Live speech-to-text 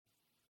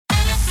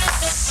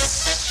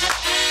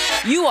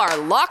You are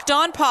Locked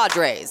On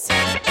Padres,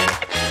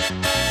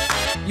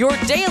 your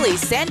daily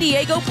San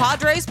Diego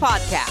Padres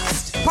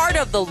podcast. Part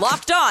of the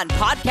Locked On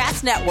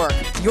Podcast Network,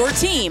 your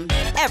team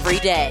every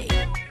day.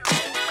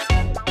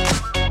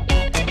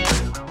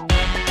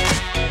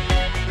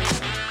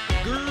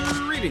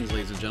 Greetings,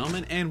 ladies and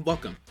gentlemen, and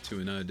welcome to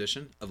another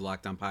edition of the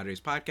Locked On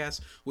Padres podcast,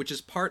 which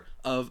is part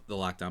of the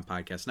Locked On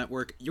Podcast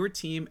Network, your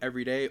team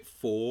every day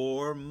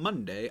for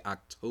Monday,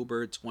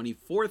 October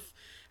 24th.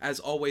 As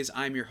always,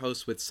 I'm your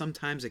host with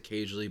sometimes,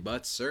 occasionally,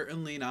 but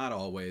certainly not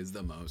always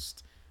the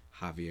most,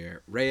 Javier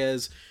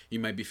Reyes.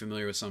 You might be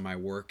familiar with some of my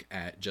work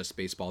at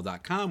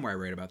justbaseball.com, where I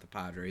write about the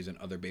Padres and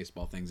other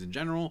baseball things in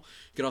general.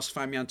 You can also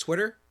find me on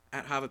Twitter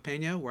at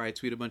Javapena, where I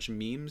tweet a bunch of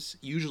memes,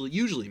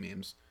 usually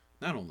memes.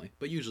 Not only,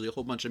 but usually a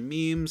whole bunch of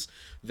memes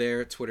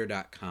there,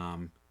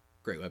 twitter.com.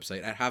 Great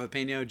website. At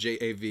Javapeno,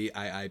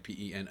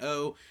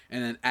 Javiipeno,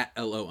 and then at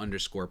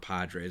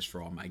LO_Padres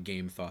for all my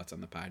game thoughts on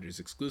the Padres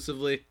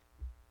exclusively.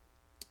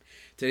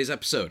 Today's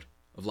episode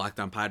of Locked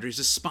On Padres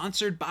is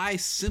sponsored by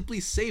Simply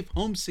Safe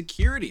Home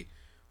Security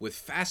with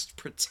fast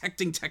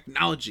protecting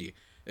technology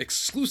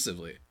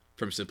exclusively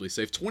from Simply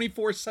Safe.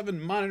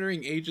 24/7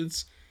 monitoring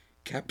agents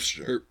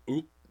capture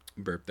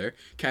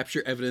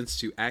evidence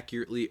to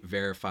accurately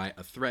verify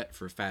a threat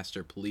for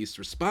faster police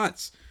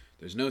response.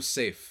 There's no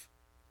safe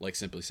like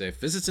Simply Safe.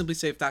 Visit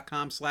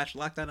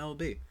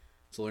simplysafe.com/LockedOnLB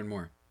to learn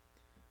more.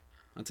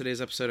 On today's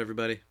episode,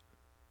 everybody,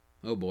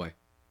 oh boy,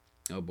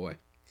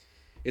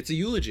 it's a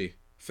eulogy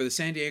for the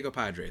San Diego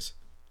Padres,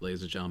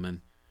 ladies and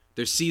gentlemen.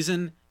 Their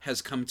season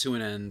has come to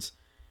an end,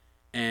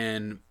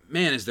 and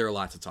man, is there a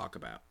lot to talk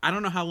about. I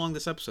don't know how long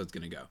this episode's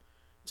going to go,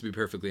 to be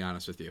perfectly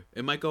honest with you.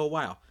 It might go a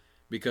while,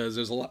 because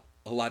there's a lot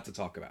to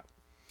talk about.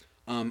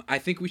 I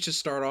think we should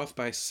start off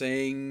by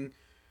saying,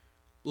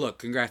 look,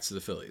 congrats to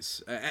the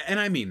Phillies. And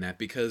I mean that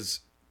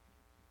because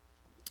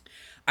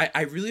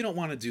I really don't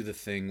want to do the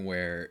thing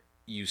where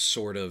you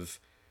sort of,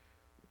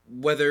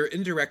 whether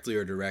indirectly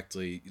or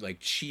directly, like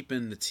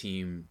cheapen the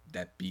team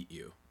that beat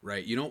you,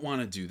 right? You don't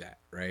want to do that,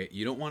 right?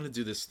 You don't want to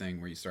do this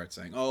thing where you start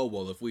saying, oh,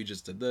 well, if we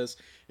just did this,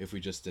 if we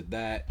just did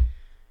that.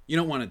 You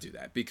don't want to do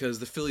that because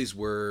the Phillies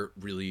were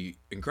really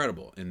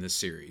incredible in this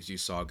series. You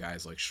saw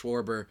guys like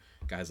Schwarber,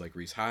 guys like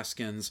Rhys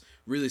Hoskins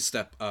really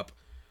step up,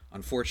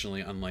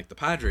 unfortunately, unlike the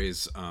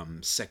Padres'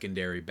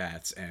 secondary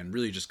bats, and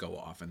really just go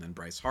off. And then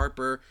Bryce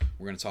Harper,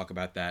 we're going to talk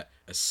about that,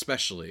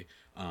 especially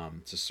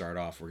to start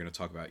off. We're going to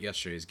talk about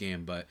yesterday's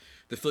game, but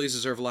the Phillies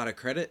deserve a lot of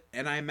credit.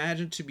 And I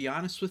imagine, to be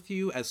honest with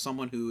you, as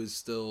someone who is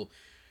still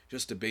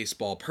just a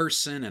baseball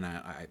person, and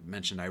I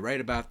mentioned I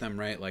write about them,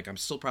 right? Like, I'm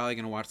still probably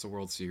going to watch the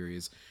World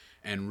Series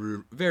and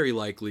root very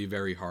likely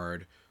very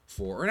hard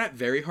for, or not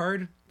very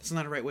hard, that's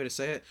not the right way to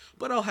say it,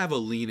 but I'll have a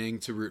leaning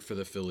to root for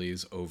the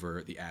Phillies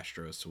over the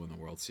Astros to win the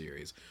World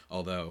Series.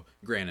 Although,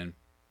 granted,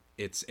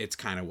 it's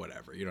kind of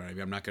whatever, you know what I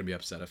mean? I'm not going to be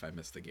upset if I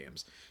miss the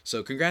games.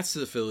 So congrats to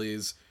the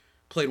Phillies,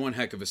 played one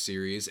heck of a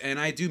series, and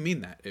I do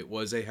mean that. It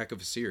was a heck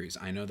of a series.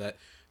 I know that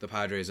the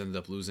Padres ended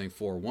up losing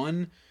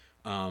 4-1,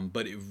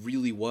 but it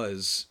really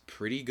was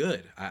pretty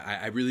good.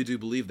 I really do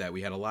believe that.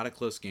 We had a lot of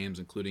close games,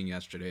 including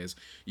yesterday's.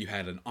 You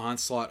had an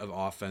onslaught of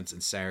offense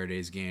in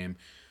Saturday's game.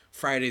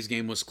 Friday's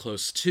game was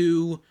close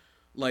too.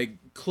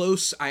 Like,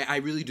 close, I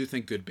really do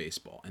think good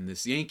baseball. And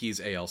this Yankees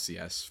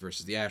ALCS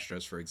versus the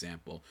Astros, for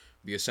example,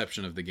 the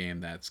exception of the game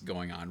that's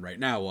going on right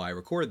now while I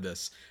record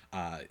this,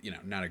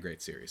 not a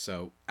great series.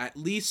 So at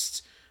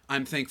least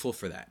I'm thankful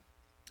for that.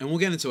 And we'll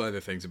get into other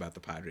things about the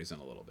Padres in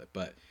a little bit.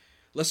 But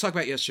let's talk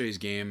about yesterday's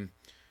game.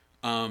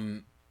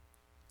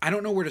 I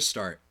don't know where to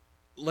start.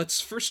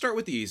 Let's first start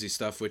with the easy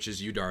stuff, which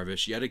is Yu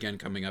Darvish, yet again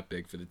coming up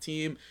big for the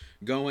team,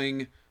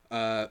 going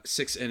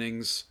 6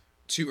 innings,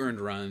 2 earned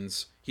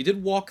runs. He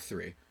did walk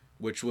 3,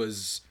 which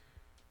was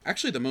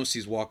actually the most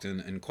he's walked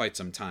in quite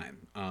some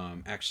time,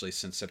 actually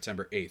since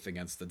September 8th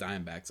against the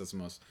Diamondbacks. That's the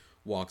most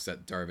walks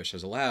that Darvish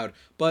has allowed,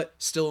 but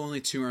still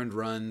only 2 earned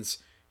runs.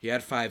 He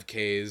had 5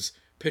 Ks,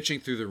 pitching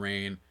through the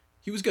rain.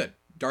 He was good.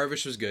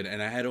 Darvish was good,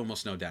 and I had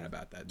almost no doubt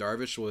about that.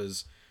 Darvish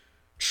was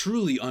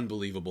truly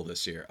unbelievable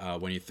this year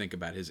when you think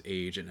about his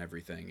age and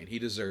everything. And he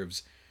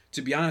deserves,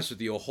 to be honest with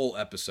you, a whole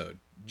episode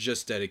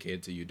just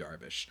dedicated to Yu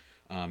Darvish.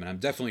 And I'm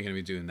definitely going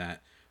to be doing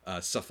that,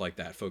 stuff like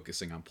that,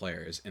 focusing on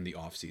players in the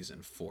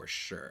offseason for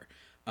sure.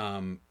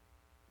 But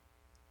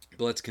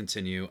let's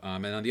continue.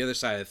 And on the other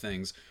side of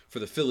things, for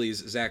the Phillies,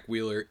 Zach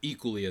Wheeler,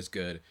 equally as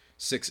good.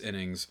 6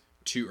 innings,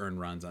 2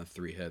 earned runs on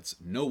 3 hits,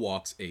 no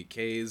walks, 8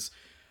 Ks.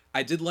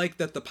 I did like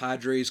that the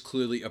Padres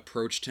clearly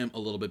approached him a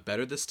little bit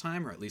better this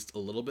time, or at least a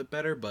little bit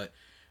better, but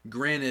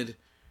granted, it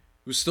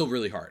was still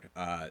really hard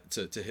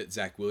to hit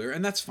Zach Wheeler,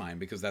 and that's fine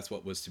because that's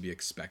what was to be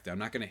expected. I'm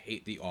not going to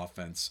hate the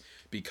offense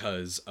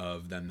because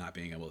of them not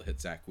being able to hit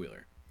Zach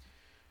Wheeler.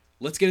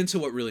 Let's get into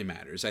what really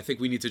matters. I think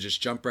we need to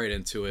just jump right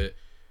into it.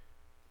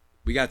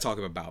 We got to talk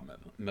about Bob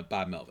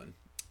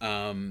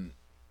Melvin.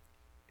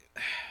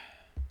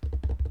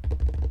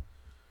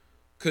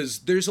 Because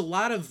there's a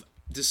lot of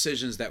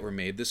decisions that were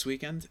made this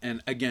weekend.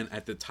 And again,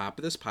 at the top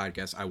of this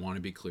podcast, I want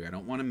to be clear. I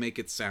don't want to make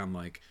it sound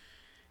like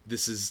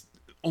this is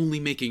only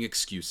making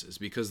excuses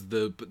because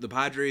the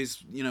Padres,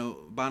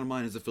 bottom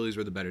line is the Phillies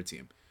were the better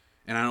team.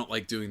 And I don't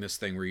like doing this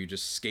thing where you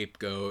just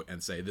scapegoat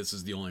and say this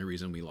is the only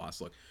reason we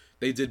lost. Look,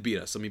 they did beat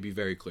us. Let me be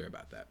very clear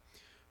about that.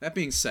 That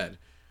being said,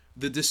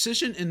 the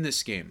decision in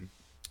this game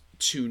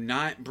to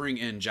not bring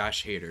in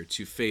Josh Hader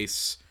to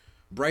face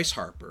Bryce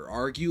Harper,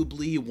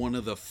 arguably one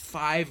of the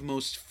 5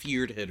 most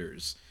feared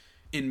hitters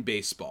in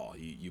baseball.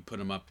 You put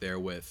him up there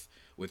with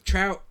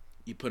Trout.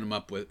 You put him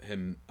up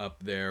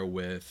there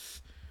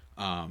with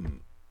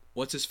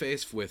what's his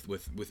face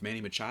with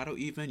Manny Machado.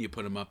 Even you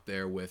put him up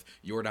there with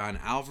Yordan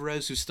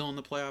Alvarez, who's still in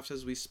the playoffs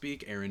as we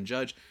speak. Aaron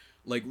Judge,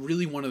 like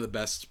really one of the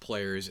best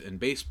players in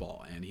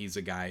baseball, and he's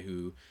a guy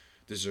who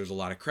deserves a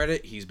lot of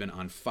credit. He's been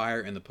on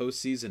fire in the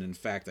postseason. In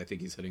fact, I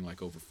think he's hitting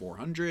like over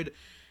 400,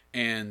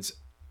 and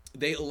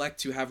they elect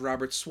to have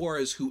Robert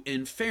Suarez, who,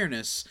 in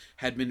fairness,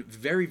 had been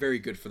very, very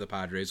good for the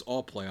Padres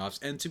all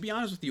playoffs, and to be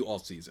honest with you, all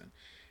season.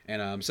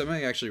 And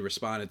somebody actually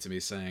responded to me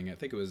saying, I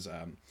think it was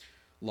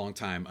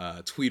longtime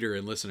tweeter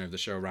and listener of the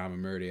show, Rama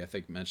Murdy, I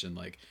think mentioned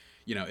like,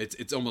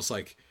 it's almost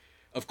like,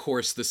 of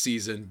course, the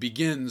season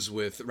begins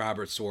with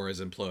Robert Suarez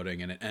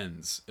imploding and it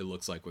ends, it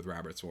looks like, with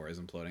Robert Suarez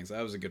imploding. So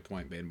that was a good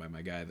point made by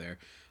my guy there.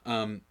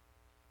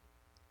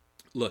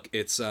 Look,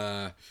 it's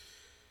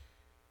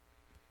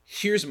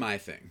here's my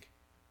thing.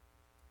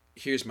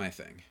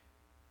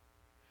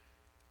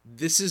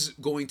 This is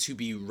going to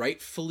be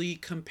rightfully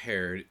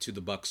compared to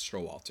the Buck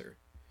Showalter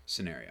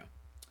scenario.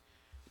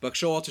 Buck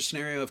Showalter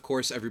scenario, of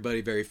course,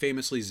 everybody very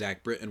famously,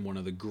 Zach Britton, one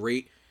of the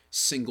great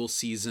single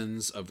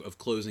seasons of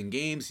closing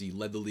games. He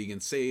led the league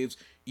in saves.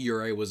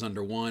 ERA was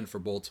under 1 for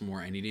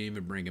Baltimore, and he didn't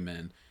even bring him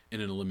in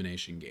an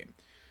elimination game.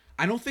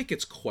 I don't think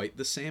it's quite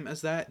the same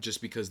as that,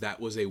 just because that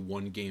was a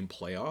one-game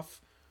playoff,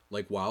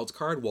 like wild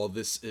card, while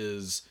this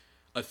is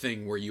a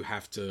thing where you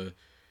have to,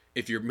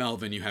 if you're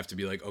Melvin, you have to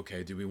be like,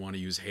 okay, do we want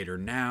to use Hader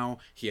now?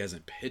 He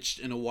hasn't pitched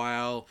in a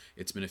while.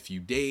 It's been a few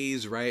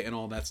days, right? And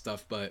all that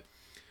stuff. But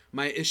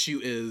my issue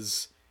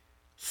is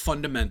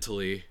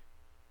fundamentally,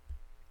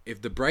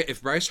 if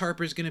Bryce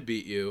Harper's going to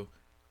beat you,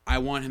 I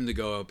want him to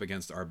go up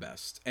against our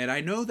best. And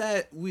I know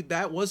that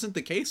that wasn't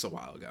the case a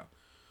while ago.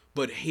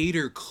 But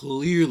Hader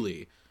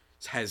clearly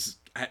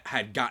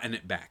had gotten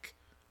it back,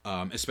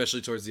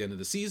 especially towards the end of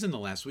the season, the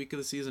last week of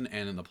the season,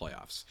 and in the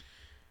playoffs.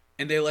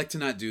 And they elect to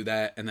not do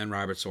that, and then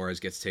Robert Suarez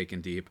gets taken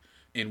deep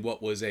in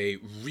what was a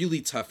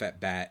really tough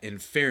at-bat. In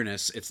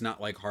fairness, it's not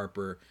like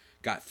Harper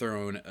got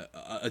thrown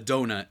a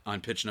donut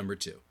on pitch number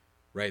 2,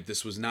 right?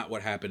 This was not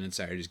what happened in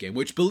Saturday's game,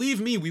 which,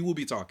 believe me, we will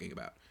be talking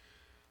about.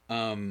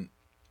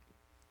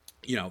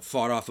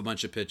 Fought off a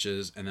bunch of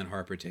pitches, and then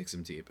Harper takes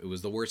him deep. It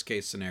was the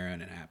worst-case scenario,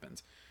 and it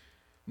happened.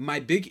 My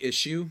big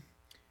issue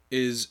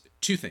is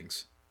 2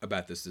 things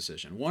about this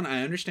decision. One,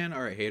 I understand,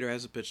 all right, Hader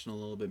hasn't pitched in a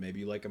little bit. Maybe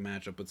you like a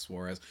matchup with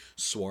Suarez.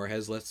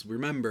 Suarez, let's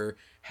remember,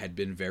 had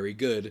been very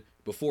good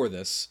before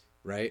this,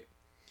 right?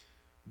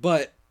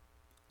 But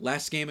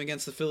last game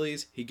against the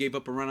Phillies, he gave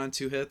up a run on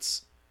 2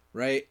 hits,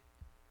 right?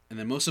 And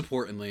then most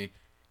importantly,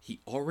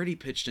 he already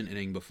pitched an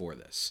inning before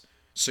this.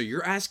 So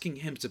you're asking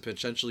him to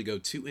potentially go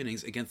 2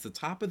 innings against the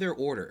top of their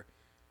order,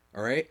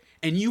 all right?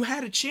 And you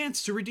had a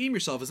chance to redeem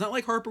yourself. It's not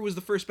like Harper was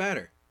the first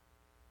batter.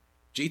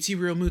 JT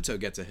Realmuto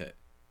gets a hit.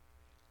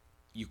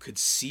 You could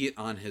see it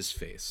on his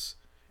face.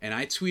 And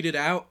I tweeted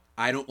out,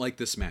 I don't like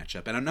this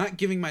matchup. And I'm not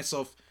giving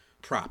myself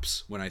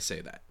props when I say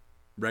that,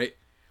 right?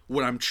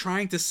 What I'm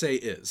trying to say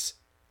is,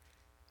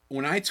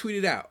 when I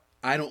tweeted out,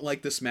 I don't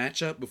like this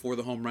matchup before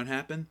the home run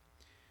happened,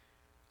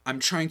 I'm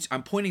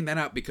pointing that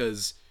out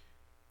because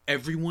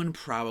everyone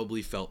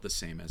probably felt the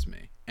same as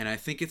me. And I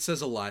think it says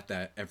a lot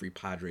that every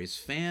Padres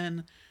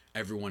fan,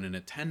 everyone in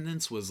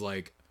attendance was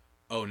like,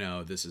 oh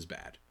no, this is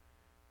bad.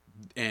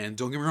 And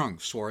don't get me wrong,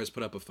 Suarez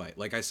put up a fight.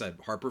 Like I said,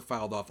 Harper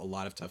fouled off a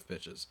lot of tough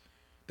pitches.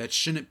 That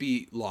shouldn't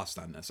be lost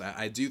on this.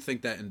 I do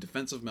think that in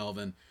defense of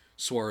Melvin,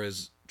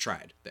 Suarez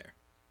tried there.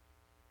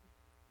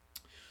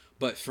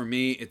 But for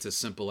me, it's as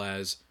simple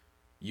as,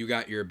 you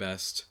got your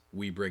best,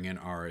 we bring in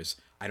ours.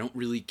 I don't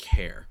really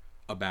care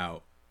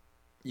about,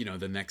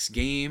 the next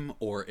game,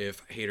 or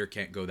if Hader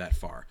can't go that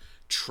far.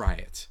 Try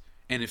it.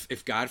 And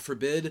if God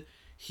forbid,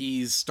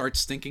 he starts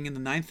stinking in the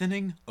 9th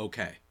inning,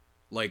 okay.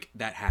 Like,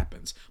 that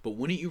happens. But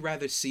wouldn't you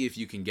rather see if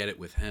you can get it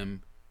with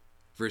him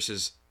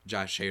versus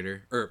Josh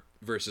Hader, or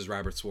versus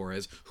Robert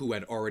Suarez, who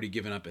had already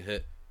given up a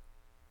hit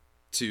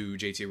to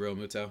JT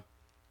Realmuto?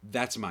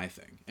 That's my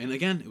thing. And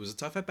again, it was a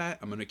tough at-bat.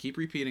 I'm going to keep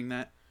repeating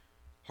that.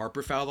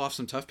 Harper fouled off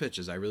some tough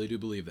pitches. I really do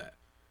believe that.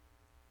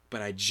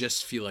 But I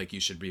just feel like you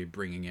should be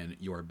bringing in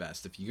your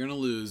best. If you're going to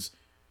lose,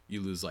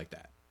 you lose like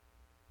that.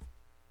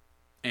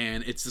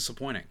 And it's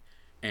disappointing.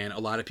 And a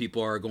lot of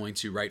people are going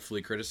to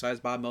rightfully criticize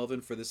Bob Melvin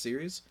for this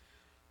series.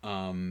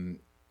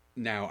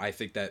 Now, I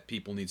think that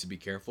people need to be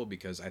careful,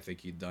 because I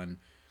think he'd done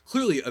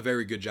clearly a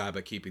very good job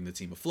at keeping the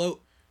team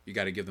afloat. You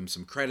got to give them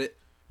some credit.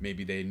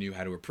 Maybe they knew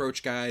how to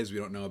approach guys. We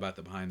don't know about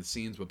the behind the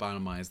scenes, but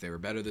bottom line is they were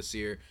better this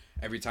year.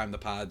 Every time the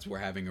Pods were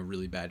having a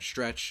really bad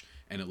stretch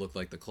and it looked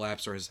like the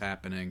collapse was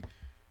happening,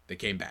 they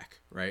came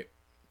back, right?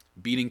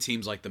 Beating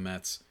teams like the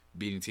Mets,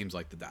 beating teams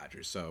like the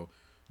Dodgers. So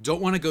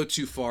Don't want to go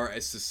too far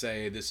as to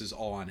say this is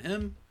all on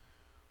him,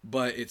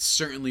 but it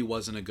certainly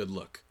wasn't a good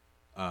look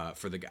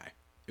for the guy.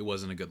 It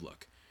wasn't a good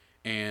look.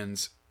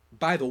 And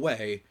by the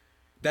way,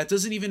 that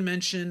doesn't even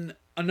mention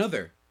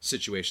another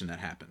situation that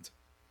happened.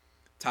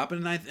 Top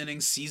of the 9th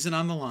inning, season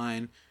on the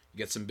line, you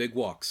get some big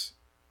walks.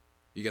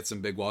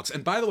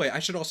 And by the way, I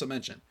should also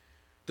mention,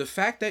 the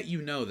fact that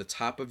the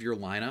top of your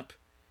lineup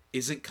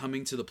isn't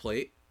coming to the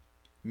plate,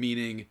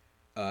 meaning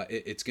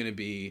it's going to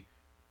be,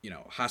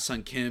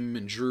 Ha-Seong Kim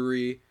and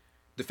Drury.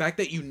 The fact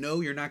that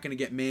you're not going to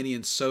get Manny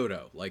and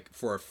Soto, like,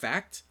 for a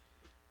fact,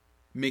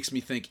 makes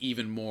me think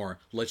even more,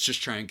 let's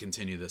just try and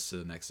continue this to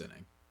the next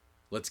inning.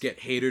 Let's get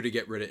Hader to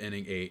get rid of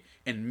inning 8,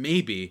 and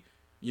maybe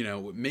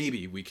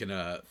we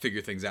can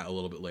figure things out a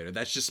little bit later.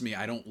 That's just me.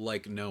 I don't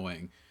like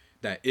knowing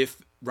that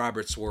if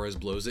Robert Suarez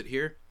blows it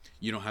here,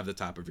 you don't have the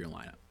top of your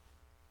lineup.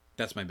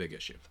 That's my big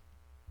issue.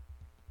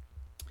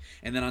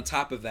 And then on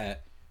top of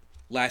that,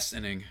 last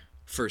inning,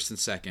 first and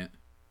second,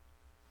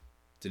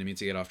 didn't mean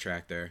to get off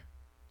track there,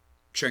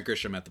 Trent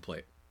Grisham at the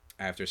plate.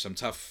 After some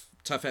tough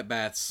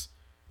at-bats,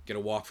 get a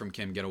walk from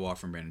Kim, get a walk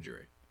from Brandon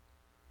Drury.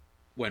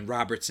 When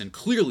Robertson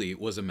clearly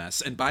was a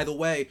mess. And by the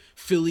way,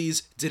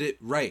 Phillies did it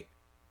right.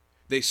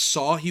 They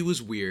saw he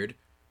was weird.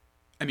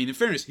 I mean, in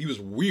fairness, he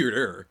was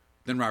weirder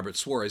than Robert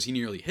Suarez. He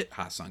nearly hit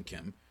Ha-Seong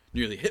Kim,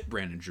 nearly hit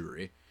Brandon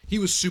Drury. He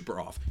was super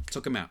off.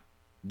 Took him out.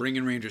 Bring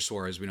in Ranger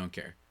Suarez. We don't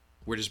care.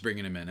 We're just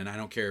bringing him in. And I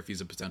don't care if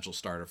he's a potential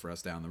starter for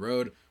us down the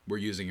road. We're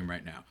using him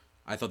right now.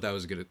 I thought that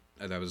was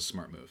that was a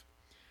smart move.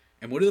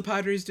 And what do the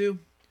Padres do?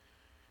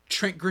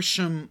 Trent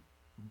Grisham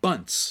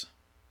bunts.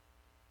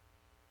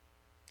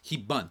 He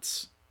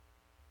bunts.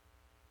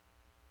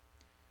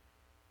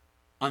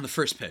 On the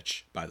first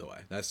pitch, by the way.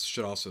 That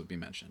should also be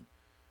mentioned.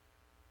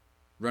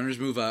 Runners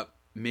move up.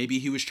 Maybe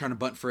he was trying to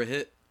bunt for a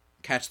hit.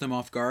 Catch them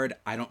off guard.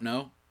 I don't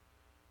know.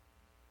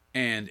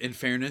 And in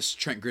fairness,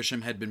 Trent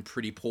Grisham had been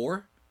pretty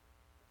poor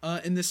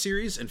in this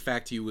series. In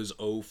fact, he was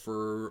 0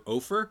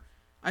 for,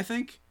 I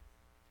think.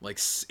 Like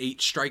 8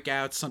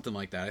 strikeouts, something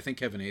like that. I think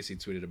Kevin Acee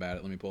tweeted about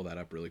it. Let me pull that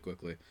up really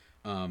quickly.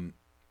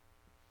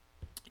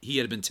 He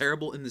had been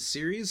terrible in the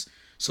series.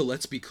 So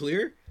let's be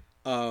clear.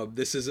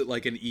 This isn't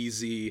like an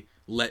easy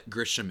let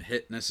Grisham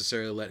hit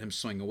necessarily, let him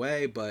swing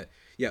away. But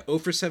yeah, 0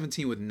 for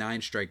 17 with 9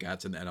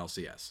 strikeouts in the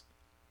NLCS.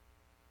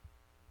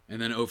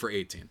 And then 0 for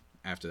 18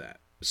 after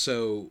that.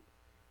 So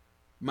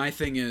my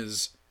thing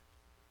is,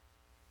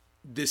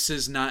 this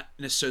is not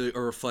necessarily a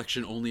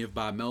reflection only of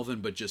Bob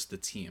Melvin, but just the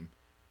team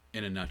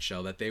in a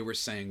nutshell, that they were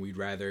saying we'd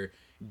rather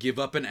give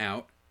up an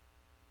out,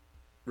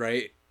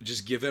 right?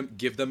 Just give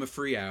them a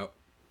free out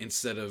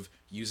instead of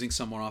using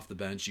someone off the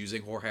bench,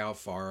 using Jorge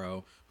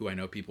Alfaro, who I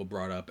know people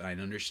brought up, and I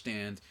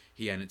understand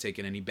he hadn't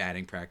taken any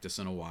batting practice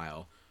in a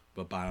while.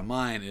 But bottom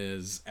line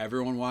is,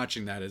 everyone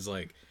watching that is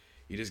like,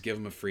 you just give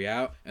him a free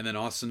out, and then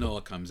Austin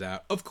Nola comes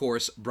out. Of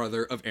course,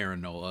 brother of Aaron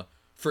Nola,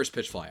 first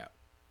pitch fly out.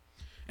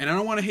 And I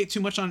don't want to hate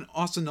too much on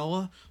Austin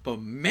Nola, but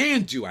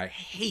man, do I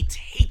hate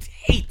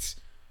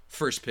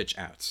first pitch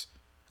outs.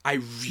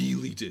 I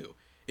really do.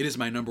 It is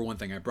my number one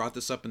thing. I brought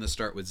this up in the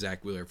start with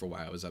Zach Wheeler for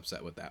why I was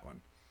upset with that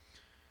one.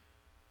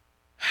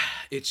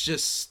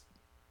 It's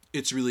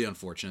really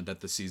unfortunate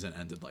that the season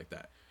ended like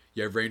that.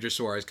 You have Ranger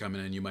Suarez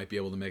coming in. You might be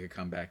able to make a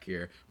comeback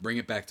here. Bring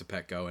it back to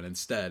Petco, and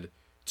instead,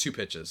 2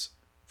 pitches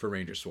for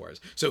Ranger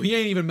Suarez. So he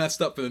ain't even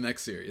messed up for the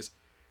next series.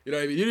 You know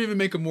what I mean? You didn't even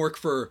make him work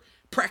for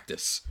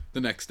practice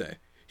the next day.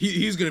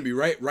 He's going to be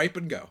ripe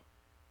and go.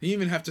 He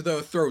didn't even have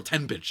to throw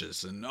 10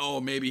 pitches. And,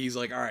 maybe he's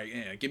like, all right,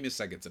 yeah, give me a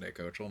second today,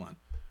 coach. Hold on.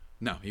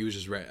 No, he was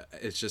just right.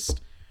 It's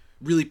just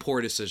really poor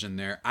decision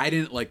there. I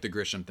didn't like the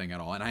Grisham thing at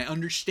all. And I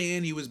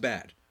understand he was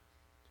bad.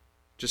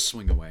 Just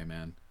swing away,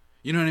 man.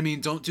 You know what I mean?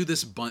 Don't do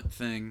this bunt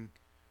thing,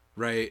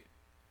 right?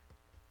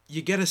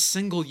 You get a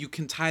single, you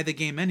can tie the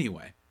game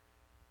anyway.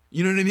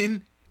 You know what I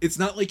mean? It's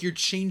not like you're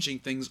changing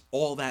things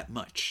all that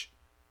much.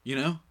 You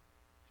know?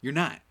 You're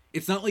not.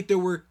 It's not like there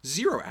were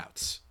 0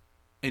 outs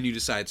and you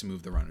decide to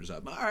move the runners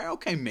up. All right,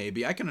 okay,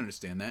 maybe. I can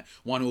understand that.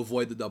 Want to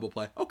avoid the double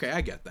play. Okay,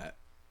 I get that.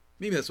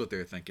 Maybe that's what they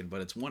were thinking,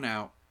 but it's 1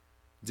 out.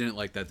 Didn't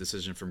like that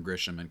decision from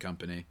Grisham and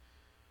company.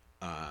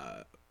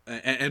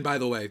 And by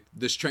the way,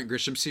 this Trent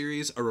Grisham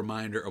series, a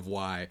reminder of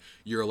why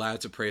you're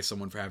allowed to praise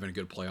someone for having a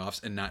good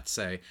playoffs and not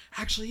say,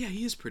 actually, yeah,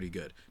 he is pretty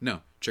good.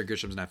 No, Trent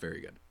Grisham's not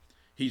very good.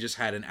 He just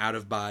had an out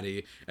of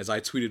body, as I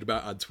tweeted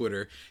about on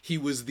Twitter.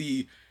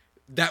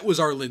 That was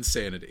our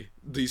Linsanity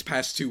these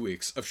past 2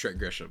 weeks of Trent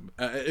Grisham.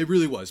 It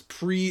really was.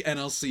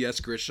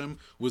 Pre-NLCS Grisham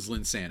was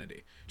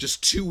Linsanity.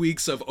 Just 2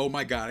 weeks of, oh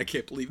my God, I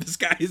can't believe this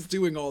guy is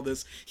doing all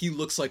this. He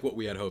looks like what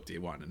we had hoped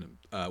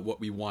what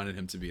we wanted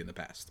him to be in the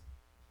past.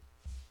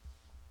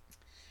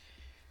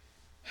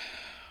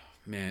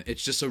 Man,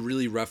 it's just a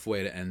really rough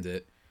way to end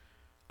it.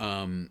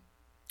 I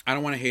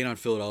don't want to hate on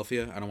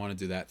Philadelphia. I don't want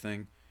to do that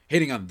thing.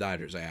 Hating on the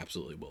Dodgers, I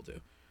absolutely will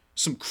do.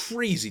 Some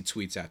crazy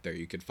tweets out there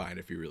you could find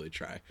if you really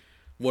try.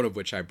 One of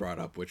which I brought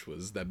up, which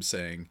was them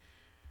saying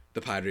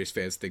the Padres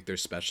fans think they're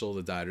special.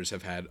 The Dodgers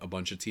have had a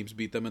bunch of teams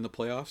beat them in the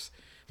playoffs.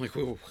 I'm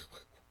like,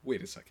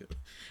 wait a second.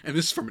 And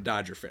this is from a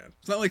Dodger fan.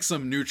 It's not like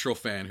some neutral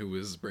fan who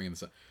was bringing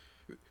this up.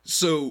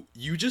 So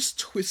you just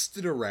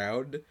twisted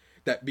around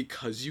that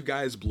because you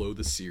guys blow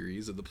the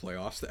series and the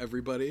playoffs to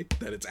everybody,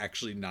 that it's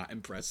actually not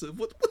impressive.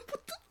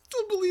 It's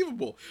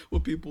unbelievable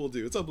what people will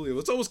do. It's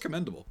unbelievable. It's almost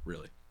commendable,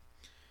 really.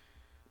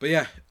 But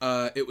yeah,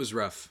 it was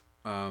rough.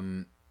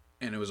 And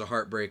it was a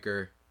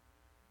heartbreaker.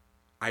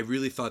 I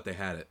really thought they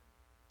had it.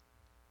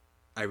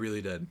 I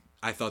really did.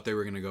 I thought they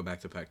were going to go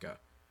back to Petco.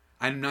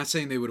 I'm not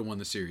saying they would have won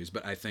the series,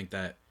 but I think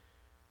that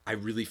I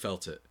really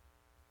felt it.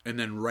 And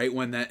then right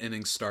when that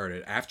inning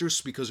started,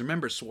 because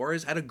remember,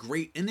 Suarez had a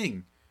great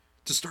inning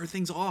to start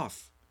things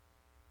off.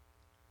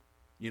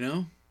 You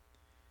know?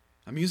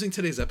 I'm using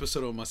today's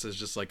episode almost as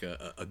just like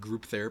a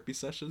group therapy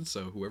session,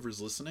 so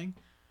whoever's listening,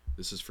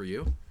 this is for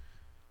you.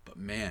 But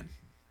man,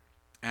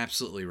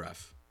 absolutely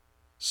rough.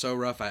 So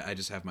rough, I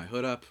just have my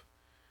hood up,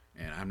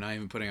 and I'm not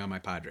even putting on my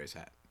Padres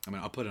hat. I mean,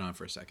 I'll put it on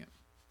for a second.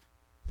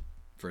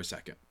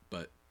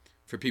 But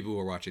for people who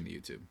are watching the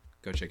YouTube,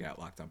 go check out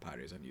Locked On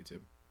Padres on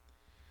YouTube.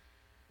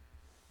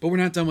 But we're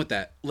not done with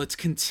that. Let's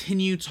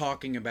continue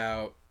talking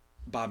about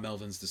Bob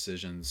Melvin's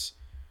decisions.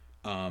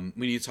 We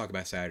need to talk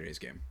about Saturday's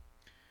game.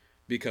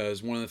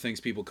 Because one of the things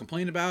people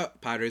complain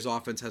about, Padres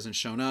offense hasn't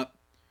shown up.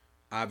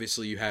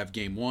 Obviously, you have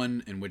game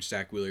one, in which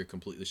Zach Wheeler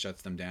completely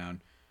shuts them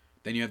down.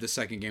 Then you have the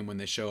second game when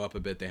they show up a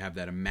bit. They have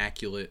that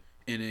immaculate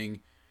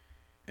inning.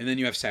 And then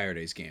you have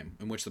Saturday's game,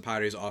 in which the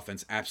Padres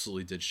offense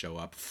absolutely did show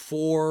up.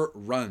 4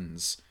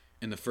 runs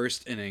in the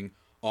first inning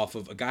off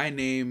of a guy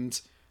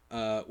named,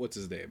 what's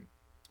his name?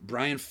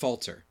 Bailey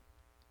Falter,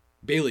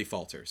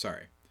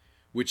 sorry.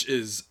 Which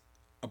is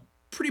a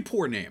pretty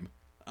poor name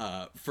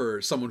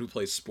for someone who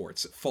plays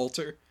sports.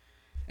 Falter.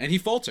 And he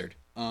faltered.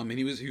 And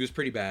he was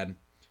pretty bad,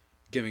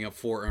 giving up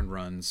 4 earned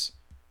runs.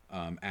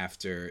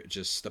 After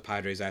just the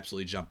Padres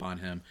absolutely jump on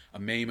him. A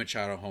Manny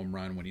Machado home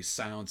run when he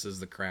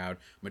silences the crowd.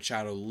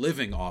 Machado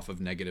living off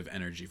of negative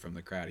energy from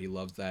the crowd. He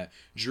loves that.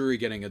 Drury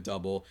getting a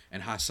double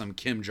and Ha-Seong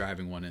Kim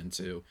driving one in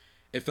too.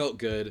 It felt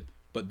good,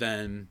 but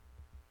then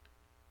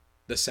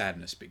the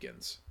sadness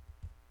begins.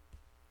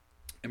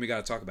 And we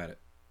got to talk about it.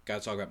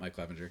 Got to talk about Mike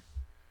Clevinger.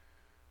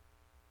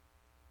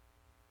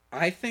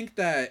 I think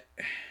that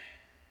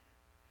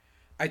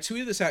I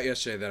tweeted this out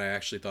yesterday that I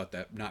actually thought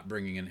that not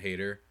bringing in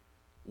Hader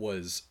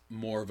was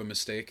more of a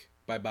mistake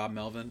by Bob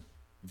Melvin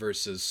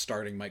versus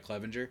starting Mike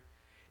Clevinger.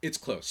 It's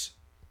close.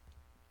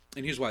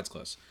 And here's why it's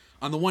close.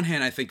 On the one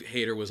hand, I think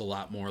Hader was a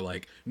lot more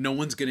like, no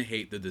one's going to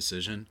hate the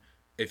decision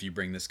if you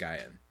bring this guy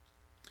in.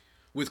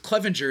 With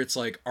Clevinger, it's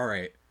like, all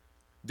right,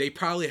 they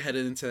probably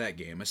headed into that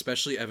game,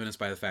 especially evidenced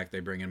by the fact they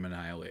bring in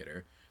Manaea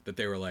later, that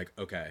they were like,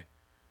 okay,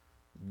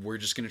 we're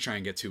just going to try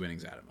and get 2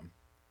 innings out of him.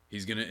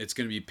 It's going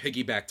to be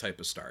piggyback type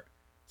of start.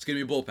 It's going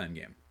to be a bullpen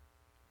game.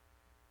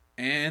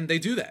 And they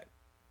do that.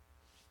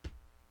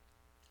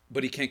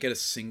 But he can't get a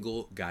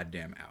single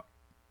goddamn out.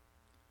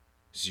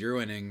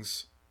 0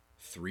 innings,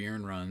 3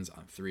 earned runs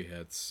on 3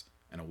 hits,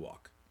 and a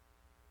walk.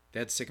 They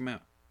had to take him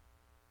out.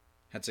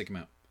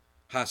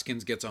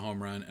 Hoskins gets a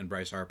home run, and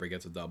Bryce Harper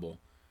gets a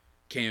double.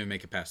 Can't even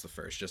make it past the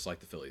first, just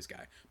like the Phillies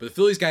guy. But the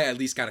Phillies guy at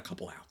least got a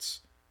couple outs,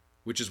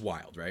 which is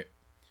wild, right?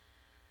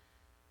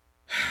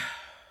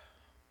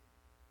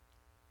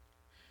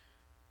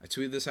 I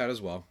tweeted this out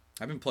as well.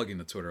 I've been plugging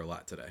the Twitter a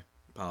lot today.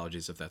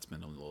 Apologies if that's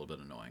been a little bit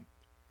annoying.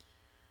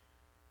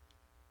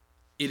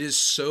 It is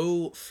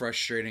so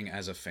frustrating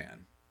as a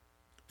fan,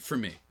 for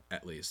me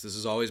at least. This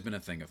has always been a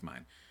thing of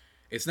mine.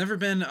 It's never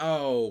been,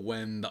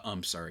 when the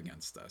umps are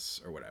against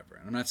us or whatever.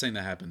 And I'm not saying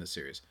that happened this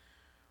series.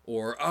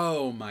 Or,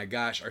 oh my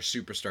gosh, our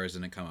superstars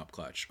didn't come up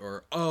clutch.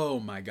 Or, oh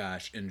my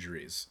gosh,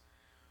 injuries.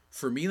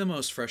 For me, the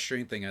most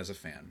frustrating thing as a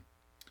fan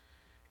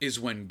is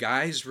when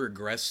guys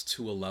regress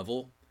to a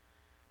level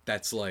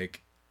that's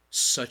like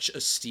such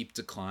a steep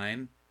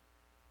decline,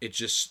 it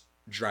just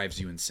drives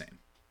you insane,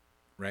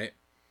 right?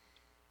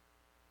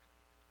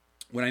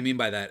 What I mean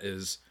by that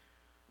is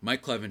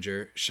Mike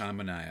Clevinger, Sean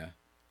Manaea,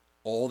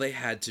 all they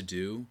had to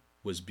do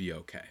was be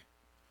okay.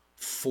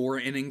 4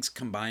 innings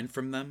combined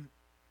from them,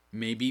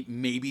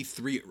 maybe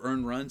 3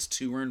 earned runs,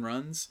 2 earned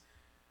runs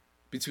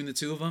between the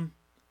two of them.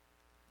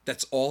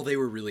 That's all they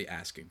were really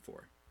asking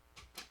for.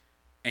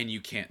 And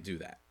you can't do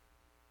that.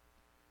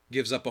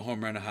 Gives up a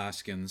home run to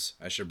Hoskins.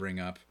 I should bring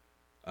up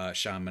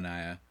Sean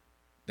Manaea.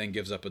 Then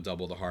gives up a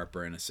double to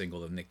Harper and a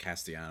single to Nick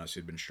Castellanos,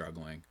 who'd been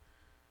struggling.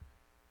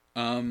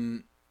 How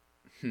do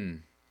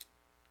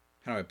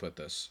I put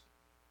this?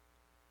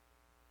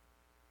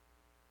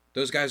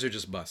 Those guys are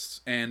just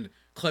busts. And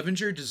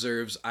Clevinger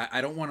deserves...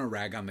 I don't want to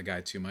rag on the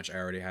guy too much. I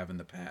already have in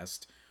the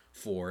past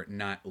for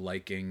not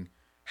liking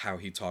how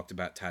he talked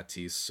about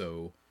Tatis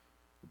so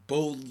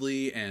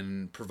boldly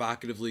and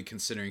provocatively,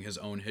 considering his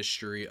own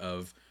history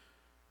of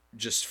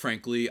just,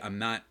 frankly, I'm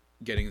not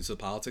getting into the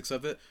politics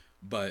of it,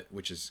 but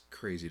which is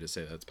crazy to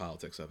say that's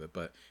politics of it,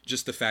 but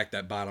just the fact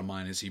that bottom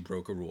line is he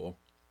broke a rule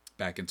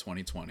back in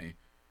 2020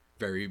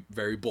 very,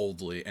 very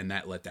boldly, and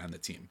that let down the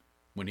team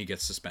when he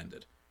gets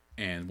suspended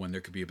and when there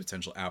could be a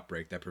potential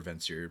outbreak that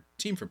prevents your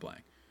team from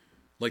playing.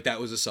 Like, that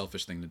was a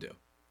selfish thing to do.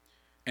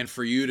 And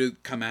for you to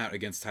come out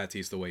against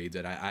Tatis the way you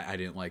did, I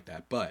didn't like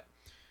that. But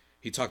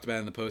He talked about it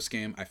in the post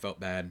game. I felt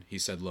bad. He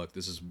said, "Look,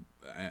 this is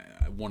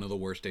one of the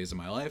worst days of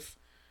my life,"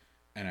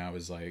 and I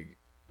was like,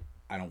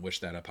 "I don't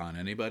wish that upon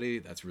anybody.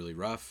 That's really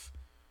rough."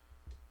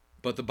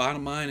 But the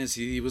bottom line is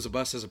he was a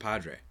bust as a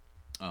Padre.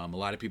 A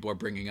lot of people are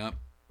bringing up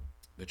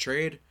the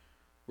trade.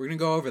 We're gonna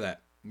go over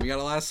that. We got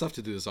a lot of stuff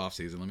to do this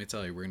offseason. Let me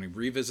tell you, we're gonna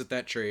revisit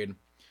that trade,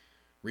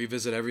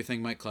 revisit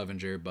everything Mike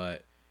Clevenger,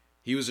 but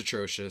he was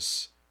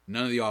atrocious.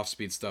 None of the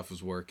off-speed stuff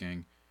was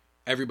working.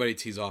 Everybody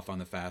tees off on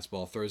the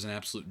fastball, throws an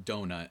absolute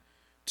donut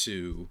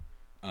to,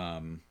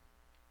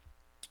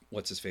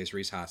 what's his face,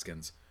 Rhys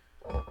Hoskins.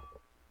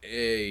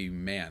 Hey,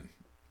 man.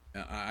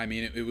 I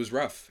mean, it was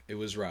rough. It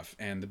was rough.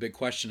 And the big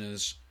question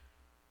is,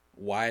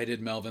 why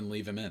did Melvin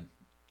leave him in?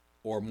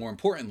 Or more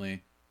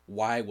importantly,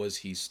 why was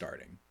he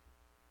starting?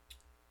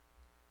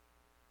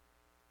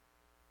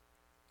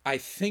 I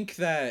think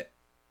that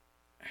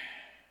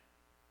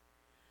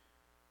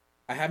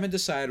I haven't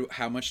decided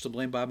how much to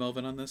blame Bob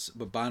Melvin on this,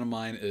 but bottom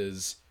line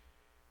is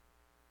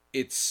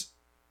it's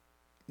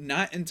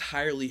not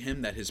entirely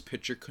him that his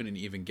pitcher couldn't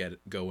even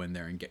go in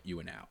there and get you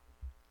an out.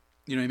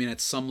 You know what I mean?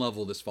 At some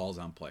level, this falls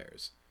on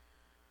players.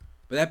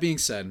 But that being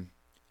said,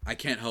 I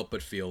can't help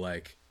but feel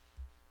like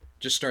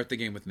just start the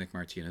game with Nick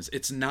Martinez.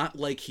 It's not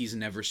like he's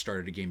never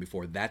started a game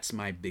before. That's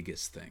my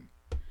biggest thing.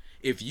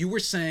 If you were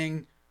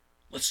saying,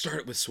 let's start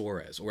it with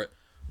Suarez, or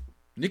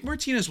Nick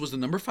Martinez was the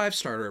number 5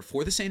 starter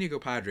for the San Diego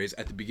Padres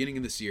at the beginning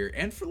of this year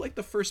and for like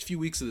the first few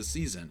weeks of the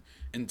season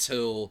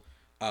until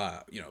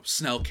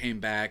Snell came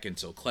back,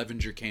 until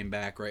Clevenger came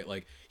back, right?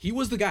 Like, he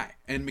was the guy.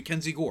 And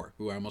Mackenzie Gore,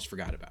 who I almost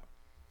forgot about.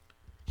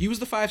 He was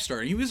the 5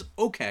 starter. He was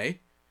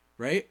okay,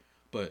 right?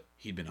 But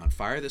he'd been on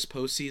fire this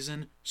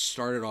postseason.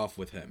 Started off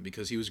with him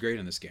because he was great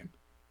in this game.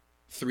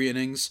 3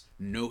 innings,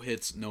 no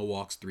hits, no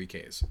walks, 3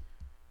 Ks.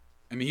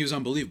 I mean, he was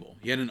unbelievable.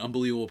 He had an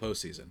unbelievable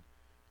postseason.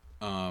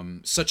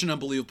 Such an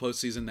unbelievable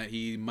postseason that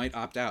he might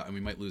opt out and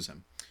we might lose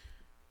him.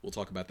 We'll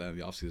talk about that in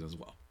the offseason as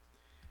well.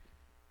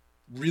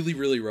 Really,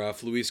 really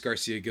rough. Luis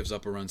Garcia gives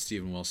up a run,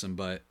 Steven Wilson,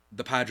 but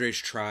the Padres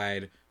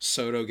tried.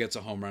 Soto gets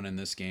a home run in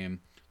this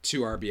game.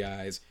 2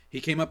 RBIs.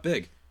 He came up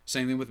big.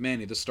 Same thing with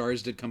Manny. The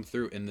stars did come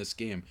through in this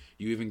game.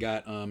 You even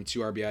got 2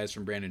 RBIs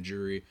from Brandon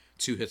Drury,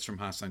 2 hits from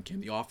Ha-Seong Kim.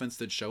 The offense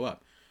did show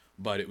up,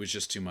 but it was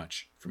just too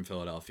much from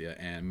Philadelphia.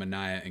 And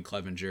Manaea and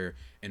Clevenger,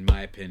 in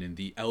my opinion,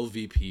 the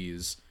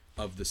LVPs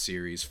of the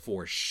series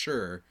for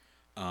sure.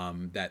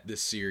 That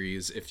this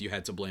series, if you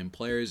had to blame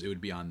players, it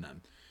would be on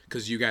them.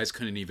 Because you guys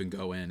couldn't even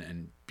go in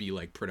and be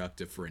like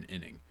productive for an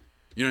inning.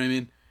 You know what I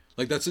mean?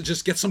 Like, that's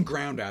just get some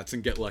ground outs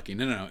and get lucky.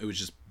 No. It was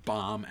just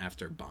bomb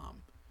after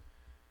bomb.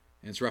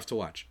 And it's rough to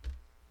watch.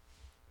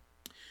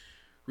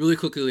 Really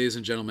quickly, ladies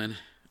and gentlemen,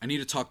 I need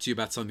to talk to you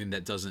about something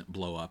that doesn't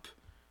blow up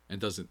and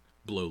doesn't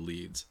blow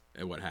leads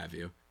and what have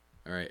you.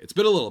 All right. It's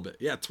been a little bit.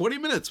 Yeah, 20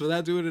 minutes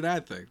without doing an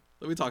ad thing.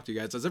 Let me talk to you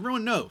guys. As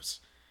everyone knows,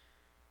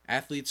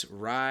 athletes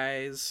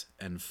rise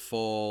and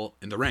fall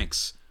in the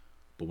ranks.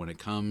 But when it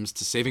comes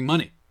to saving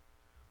money,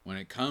 when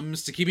it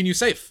comes to keeping you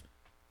safe,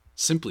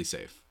 Simply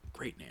Safe,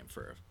 great name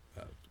for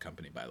a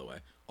company, by the way,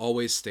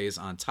 always stays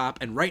on top.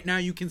 And right now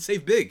you can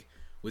save big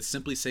with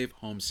Simply Safe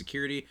Home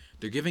Security.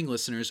 They're giving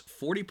listeners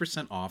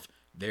 40% off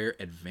their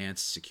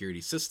advanced security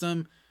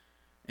system.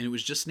 And it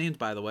was just named,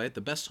 by the way, the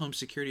best home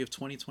security of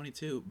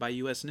 2022 by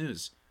US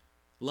News.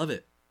 Love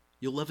it.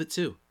 You'll love it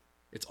too.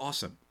 It's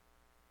awesome.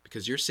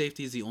 Because your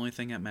safety is the only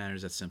thing that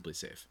matters at Simply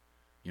Safe.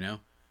 You know,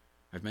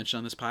 I've mentioned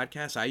on this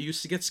podcast, I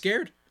used to get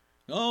scared.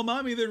 Oh,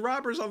 mommy, there are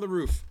robbers on the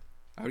roof.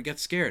 I would get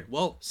scared.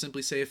 Well,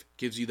 Simply Safe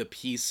gives you the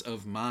peace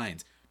of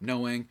mind,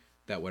 knowing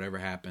that whatever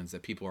happens,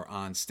 that people are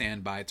on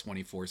standby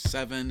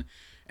 24/7.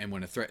 And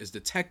when a threat is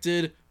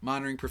detected,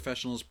 monitoring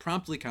professionals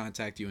promptly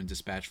contact you and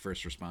dispatch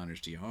first responders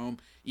to your home,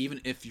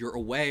 even if you're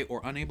away or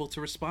unable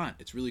to respond.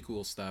 It's really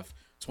cool stuff,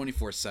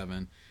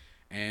 24/7.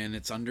 And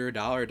it's under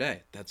 $1 a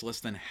day. That's less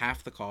than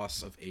half the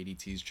cost of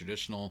ADT's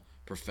traditional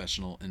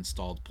professional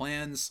installed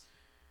plans.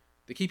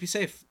 They keep you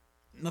safe.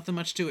 Nothing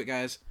much to it,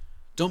 guys.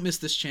 Don't miss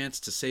this chance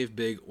to save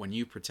big when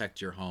you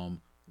protect your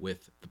home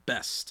with the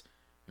best.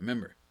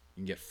 Remember,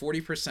 you can get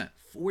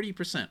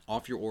 40%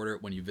 off your order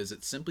when you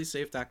visit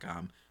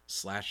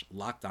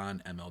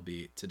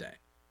simplysafe.com/LockedOnMLB today.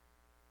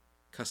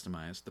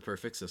 Customize the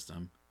perfect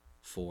system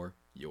for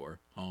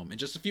your home in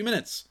just a few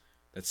minutes.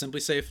 That's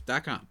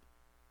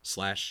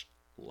simplysafe.com/LockedOnMLB.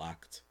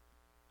 Locked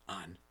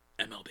On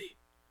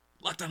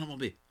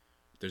MLB.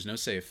 There's no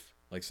safe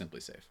like Simply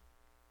Safe.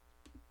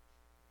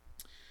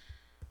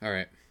 All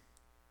right.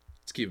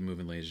 Let's keep it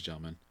moving, ladies and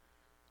gentlemen.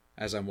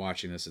 As I'm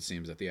watching this, it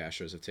seems that the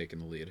Astros have taken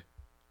the lead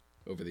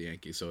over the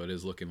Yankees, so it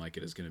is looking like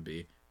it is going to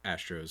be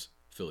Astros,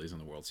 Phillies in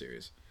the World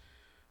Series.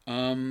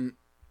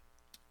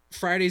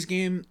 Friday's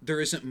game, there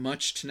isn't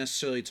much to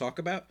necessarily talk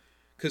about,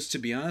 because to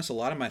be honest, a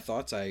lot of my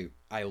thoughts I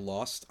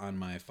lost on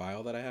my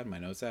file that I had, my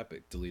notes app,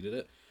 it deleted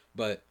it.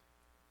 But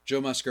Joe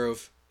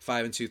Musgrove,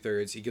 5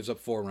 2/3, he gives up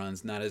 4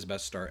 runs, not his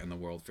best start in the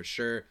world for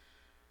sure.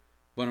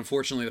 But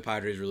unfortunately, the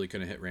Padres really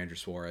couldn't hit Ranger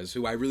Suarez,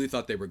 who I really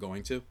thought they were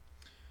going to.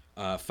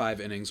 5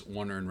 innings,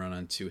 1 earned run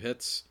on 2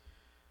 hits.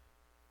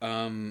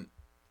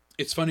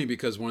 it's funny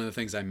because one of the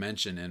things I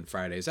mentioned in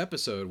Friday's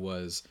episode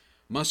was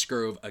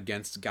Musgrove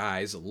against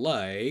guys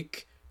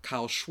like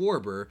Kyle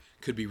Schwarber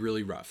could be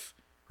really rough,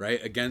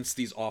 right? Against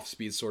these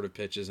off-speed sort of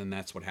pitches, and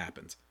that's what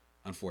happened,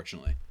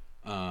 unfortunately.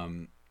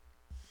 And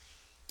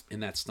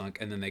that stunk,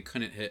 and then they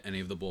couldn't hit any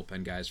of the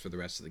bullpen guys for the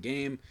rest of the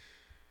game.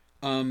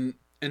 And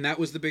that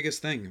was the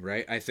biggest thing,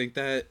 right? I think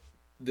that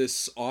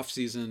this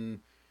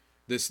offseason,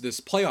 this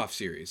playoff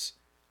series,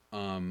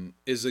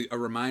 is a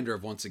reminder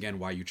of, once again,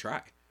 why you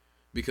try.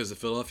 Because the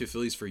Philadelphia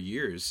Phillies for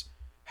years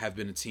have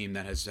been a team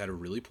that has had a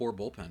really poor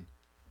bullpen,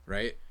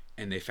 right?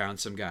 And they found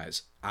some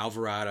guys.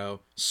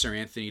 Alvarado, Sir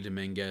Anthony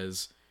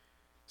Dominguez,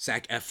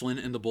 Zach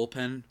Eflin in the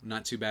bullpen,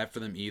 not too bad for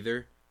them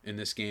either. In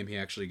this game, he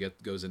actually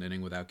goes an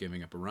inning without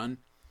giving up a run.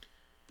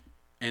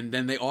 And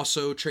then they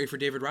also trade for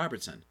David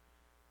Robertson.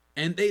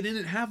 And they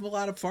didn't have a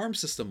lot of farm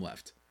system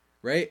left,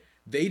 right?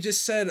 They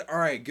just said, all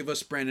right, give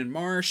us Brandon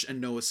Marsh and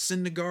Noah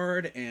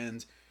Syndergaard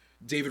and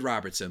David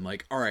Robertson.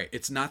 Like, all right,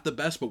 it's not the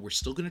best, but we're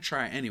still going to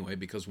try anyway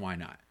because why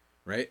not,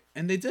 right?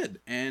 And they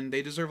did, and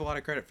they deserve a lot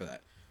of credit for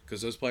that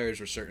because those players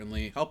were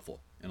certainly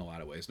helpful in a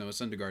lot of ways. Noah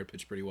Syndergaard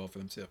pitched pretty well for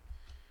them too.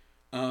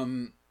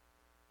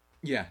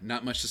 Yeah,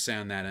 not much to say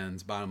on that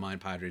end. Bottom line,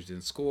 Padres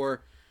didn't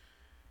score.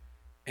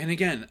 And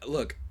again,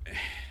 look,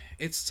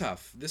 it's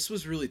tough. This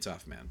was really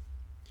tough, man.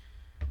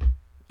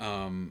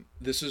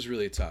 This was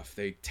really tough.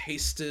 They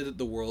tasted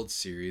the World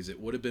Series. It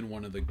would have been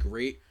one of the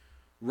great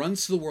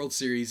runs to the World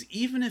Series,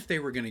 even if they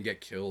were going to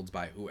get killed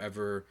by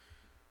whoever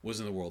was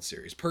in the World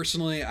Series.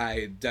 Personally,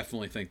 I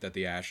definitely think that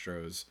the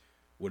Astros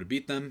would have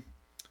beat them.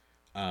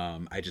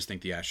 I just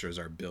think the Astros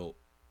are built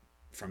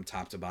from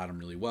top to bottom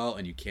really well,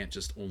 and you can't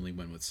just only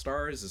win with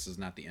stars. This is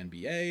not the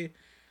NBA.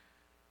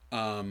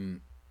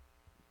 And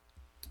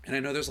I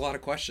know there's a lot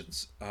of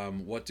questions.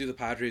 What do the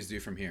Padres do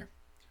from here?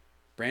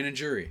 Brandon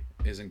Drury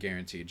isn't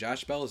guaranteed.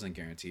 Josh Bell isn't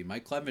guaranteed.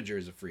 Mike Clevenger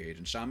is a free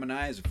agent. Sean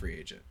Manaea is a free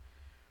agent,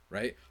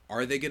 right?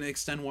 Are they going to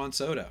extend Juan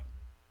Soto?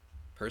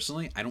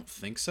 Personally, I don't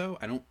think so.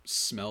 I don't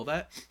smell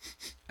that,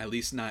 at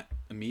least not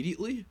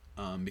immediately,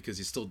 because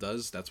he still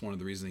does. That's one of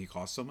the reasons he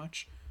costs so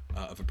much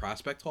of a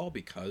prospect haul,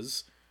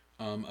 because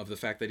of the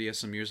fact that he has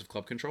some years of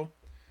club control.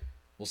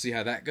 We'll see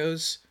how that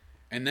goes.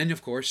 And then,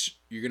 of course,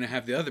 you're going to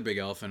have the other big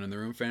elephant in the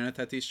room, Fernando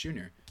Tatis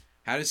Jr.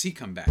 How does he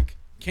come back?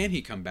 Can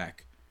he come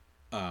back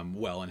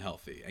well and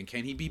healthy? And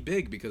can he be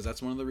big? Because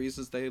that's one of the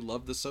reasons they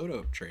love the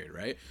Soto trade,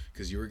 right?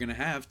 Because you were going to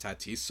have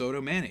Tatis,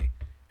 Soto, Manny.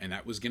 And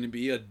that was going to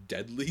be a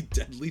deadly,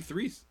 deadly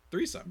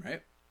threesome,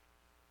 right?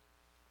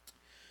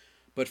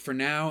 But for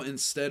now,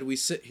 instead, we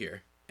sit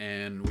here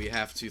and we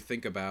have to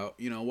think about,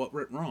 what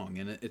went wrong.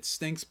 And it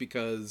stinks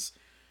because,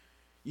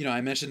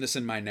 I mentioned this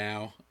in my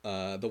Now.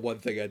 The one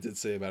thing I did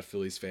say about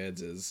Phillies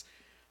fans is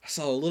I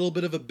saw a little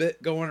bit of a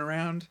bit going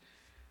around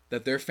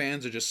that their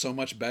fans are just so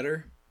much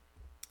better.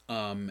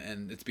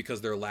 And it's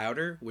because they're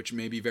louder, which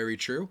may be very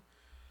true.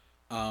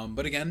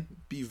 But again,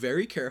 be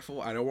very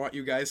careful. I don't want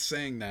you guys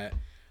saying that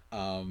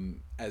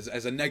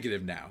as a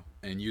negative now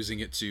and using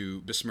it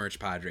to besmirch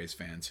Padres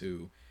fans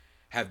who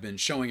have been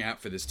showing out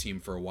for this team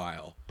for a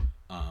while.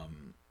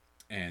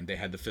 And they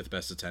had the 5th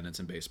best attendance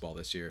in baseball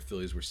this year.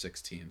 Phillies were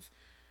 16th.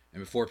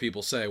 And before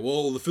people say,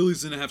 well, the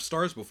Phillies didn't have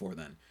stars before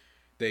then,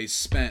 they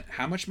spent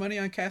how much money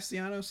on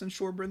Castellanos and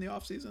Schwarber in the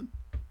offseason?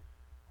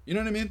 You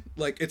know what I mean?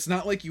 Like, it's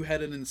not like you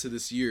headed into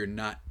this year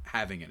not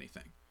having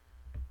anything.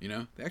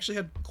 They actually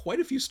had quite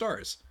a few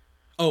stars.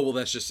 Oh, well,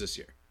 that's just this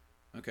year.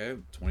 Okay,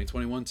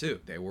 2021 too.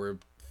 They were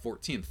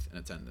 14th in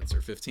attendance, or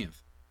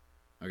 15th.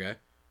 Okay,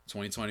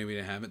 2020 we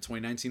didn't have it.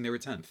 2019 they were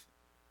 10th.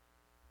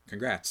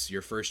 Congrats,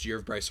 your first year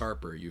of Bryce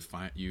Harper, you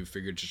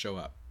figured to show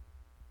up.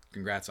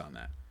 Congrats on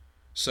that.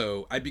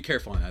 So I'd be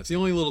careful on that. It's the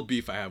only little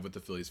beef I have with the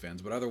Phillies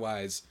fans, but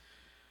otherwise,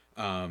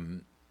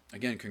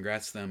 again,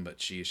 congrats to them. But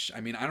sheesh, I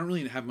mean, I don't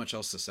really have much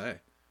else to say,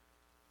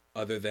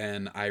 other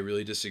than I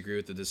really disagree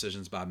with the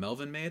decisions Bob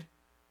Melvin made,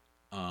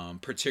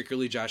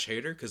 particularly Josh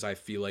Hader, because I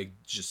feel like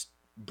just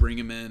bring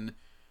him in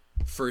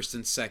first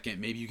and second.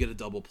 Maybe you get a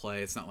double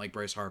play. It's not like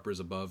Bryce Harper's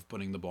above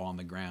putting the ball on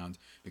the ground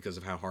because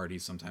of how hard he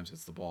sometimes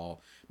hits the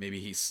ball. Maybe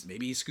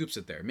he scoops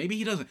it there. Maybe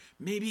he doesn't.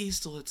 Maybe he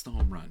still hits the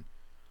home run.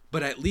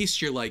 But at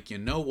least you're like, you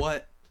know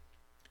what?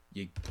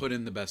 You put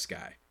in the best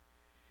guy.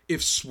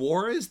 If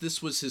Suarez,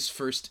 this was his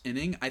first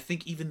inning, I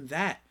think even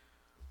that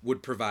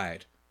would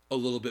provide a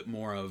little bit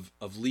more of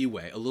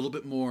leeway, a little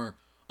bit more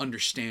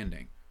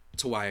understanding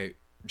to why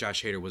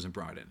Josh Hader wasn't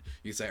brought in.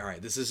 You could say, all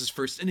right, this is his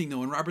first inning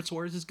though, and Robert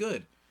Suarez is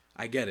good.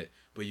 I get it.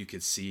 But you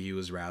could see he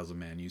was razzle,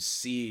 man. You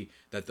see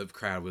that the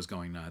crowd was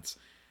going nuts.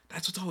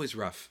 That's what's always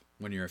rough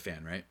when you're a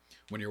fan, right?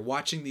 When you're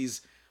watching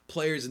these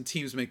players and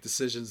teams make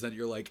decisions that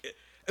you're like,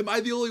 am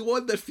I the only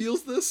one that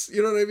feels this?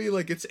 You know what I mean?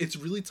 Like, it's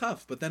really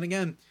tough. But then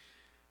again,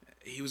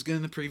 he was good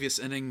in the previous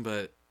inning,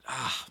 but,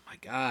 my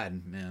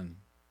God, man.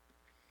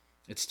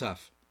 It's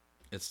tough.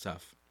 It's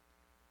tough.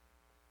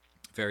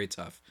 Very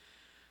tough.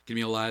 Give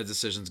me a lot of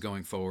decisions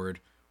going forward.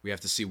 We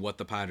have to see what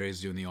the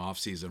Padres do in the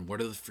offseason. What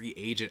are the free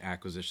agent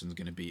acquisitions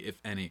going to be, if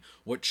any?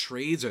 What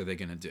trades are they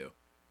going to do,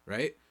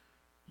 right?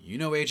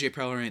 AJ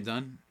Preller ain't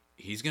done.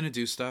 He's going to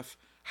do stuff.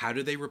 How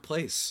do they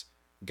replace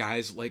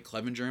guys like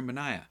Clevenger and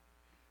Manaea.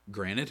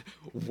 Granted,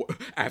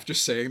 after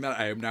saying that,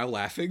 I am now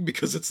laughing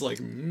because it's like,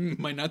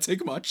 might not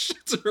take much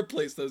to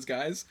replace those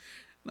guys.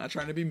 Not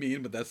trying to be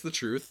mean, but that's the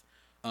truth.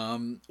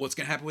 What's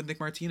going to happen with Nick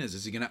Martinez?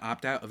 Is he going to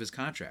opt out of his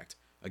contract?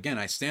 Again,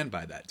 I stand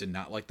by that. Did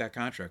not like that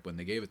contract when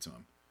they gave it to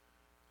him.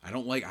 I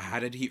don't like, how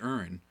did he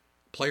earn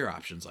player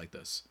options like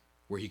this,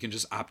 where he can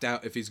just opt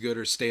out if he's good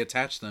or stay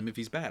attached to them if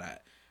he's bad?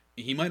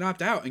 He might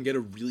opt out and get a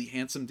really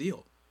handsome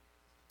deal.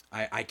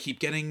 I keep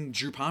getting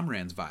Drew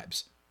Pomeranz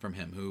vibes from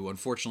him, who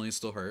unfortunately is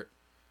still hurt.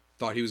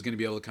 Thought he was going to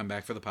be able to come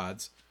back for the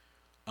Pods.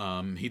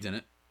 He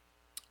didn't.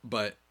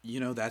 But,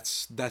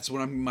 that's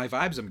what my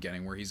vibes I'm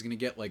getting, where he's going to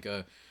get like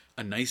a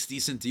nice,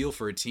 decent deal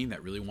for a team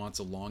that really wants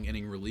a long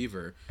inning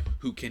reliever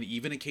who can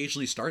even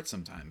occasionally start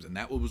sometimes. And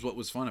that was what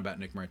was fun about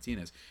Nick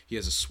Martinez. He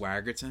has a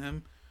swagger to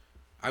him.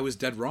 I was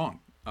dead wrong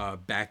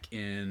back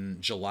in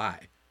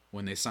July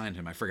when they signed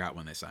him. I forgot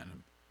when they signed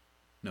him.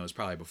 No, it was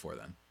probably before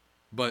then.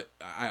 But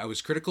I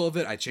was critical of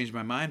it. I changed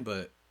my mind.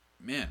 But,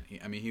 man,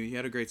 he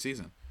had a great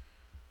season.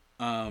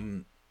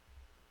 But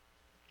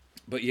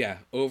yeah,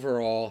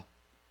 overall,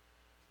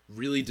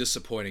 really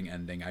disappointing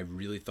ending. I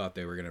really thought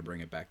they were going to bring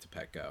it back to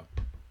Petco.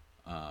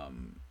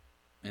 And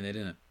they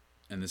didn't.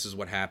 And this is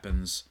what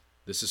happens.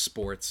 This is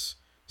sports.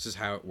 This is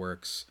how it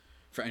works.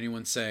 For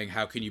anyone saying,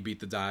 how can you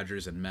beat the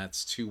Dodgers and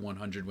Mets, 2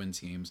 100-win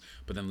teams,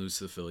 but then lose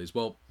to the Phillies?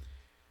 Well,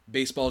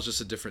 baseball is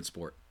just a different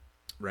sport,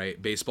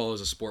 right? Baseball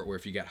is a sport where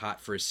if you get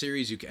hot for a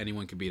series,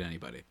 anyone can beat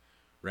anybody,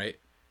 right?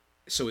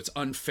 So it's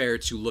unfair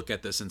to look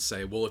at this and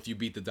say, well, if you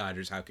beat the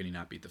Dodgers, how can you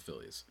not beat the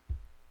Phillies?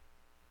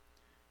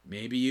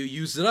 Maybe you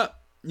used it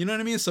up. You know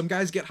what I mean? Some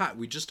guys get hot.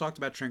 We just talked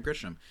about Trent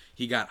Grisham.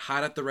 He got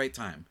hot at the right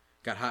time.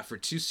 Got hot for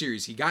 2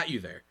 series. He got you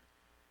there.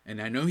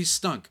 And I know he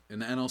stunk in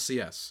the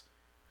NLCS.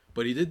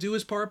 But he did do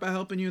his part by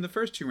helping you in the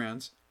first 2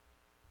 rounds.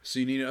 So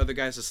you needed other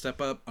guys to step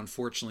up.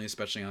 Unfortunately,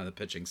 especially on the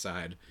pitching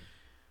side,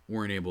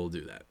 weren't able to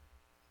do that.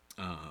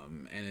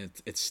 And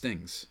it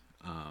stings.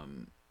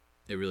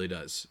 It really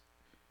does.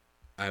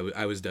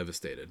 I was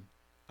devastated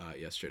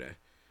yesterday.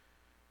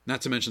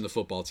 Not to mention the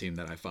football team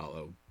that I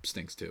follow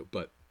stinks too,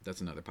 but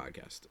that's another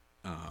podcast.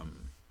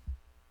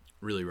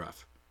 Really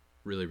rough.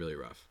 Really, really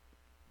rough.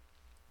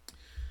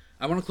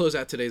 I want to close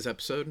out today's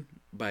episode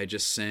by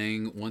just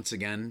saying, once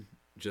again,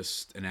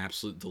 just an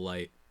absolute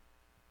delight,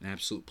 an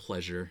absolute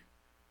pleasure,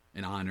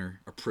 an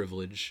honor, a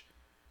privilege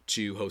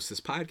to host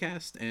this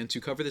podcast and to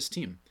cover this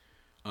team.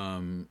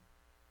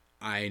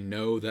 I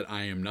know that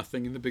I am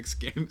nothing in the big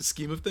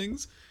scheme of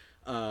things.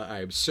 I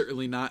am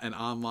certainly not an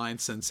online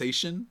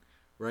sensation,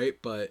 right?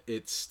 But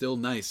it's still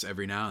nice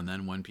every now and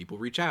then when people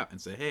reach out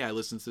and say, hey, I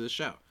listened to this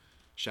show.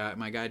 Shout out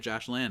my guy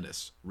Josh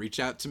Landis. Reach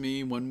out to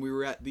me when we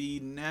were at the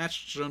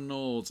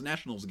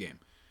Nationals game.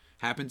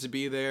 Happened to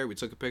be there. We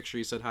took a picture.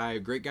 He said hi.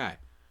 Great guy.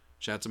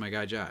 Shout out to my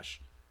guy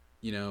Josh.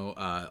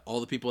 All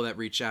the people that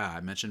reach out.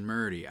 I mentioned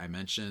Murdy. I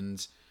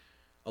mentioned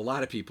a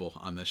lot of people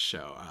on this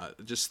show.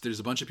 There's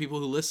a bunch of people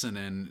who listen,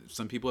 and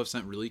some people have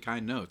sent really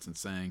kind notes and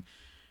saying,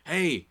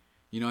 hey,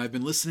 I've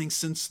been listening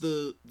since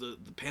the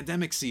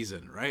pandemic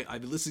season, right?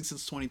 I've been listening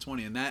since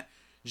 2020, and that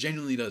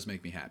genuinely does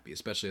make me happy,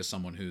 especially as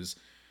someone who's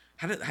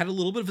had a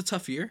little bit of a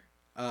tough year,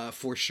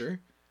 for sure.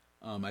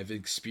 I've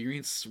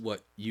experienced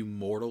what you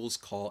mortals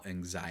call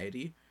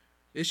anxiety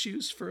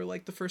issues for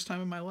like the first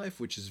time in my life,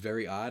 which is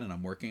very odd, and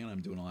I'm working on it.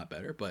 I'm doing a lot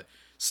better, but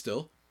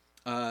still.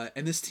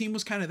 And this team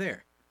was kind of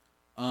there.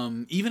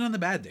 Even on the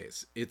bad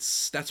days.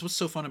 That's what's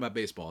so fun about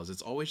baseball, is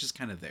it's always just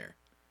kind of there,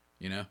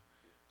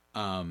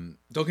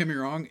 Don't get me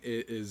wrong,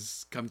 it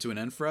is come to an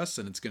end for us,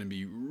 and it's going to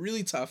be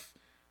really tough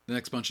the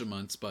next bunch of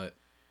months, but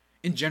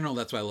in general,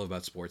 that's what I love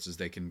about sports, is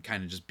they can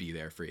kind of just be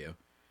there for you.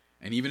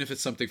 And even if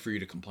it's something for you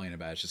to complain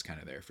about, it's just kind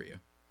of there for you.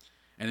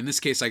 And in this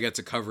case, I get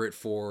to cover it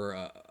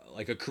for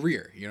like a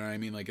career, you know what I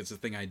mean? Like, it's a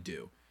thing I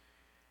do.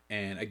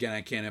 And again, I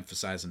can't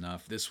emphasize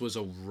enough, this was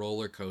a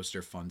roller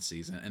coaster fun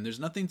season, and there's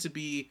nothing to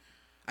be,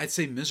 I'd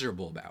say,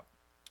 miserable about,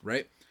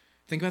 right?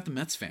 Think about the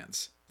Mets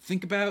fans.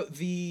 Think about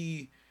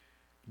the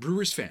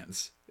Brewers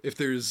fans, if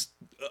there's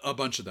a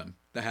bunch of them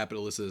that happen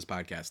to listen to this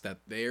podcast,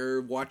 that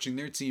they're watching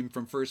their team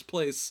from first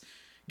place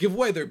give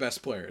away their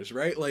best players,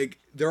 right? Like,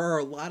 there are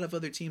a lot of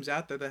other teams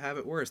out there that have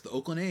it worse. The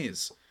Oakland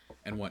A's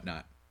and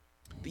whatnot.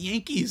 The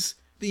Yankees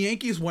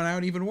went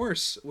out even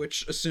worse,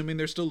 which, assuming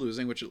they're still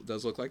losing, which it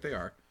does look like they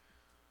are.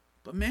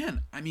 But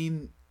man,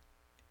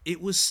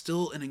 it was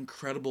still an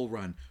incredible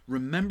run.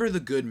 Remember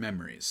the good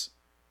memories,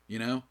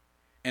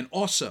 And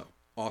also,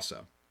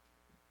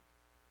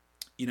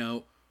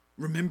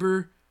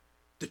 remember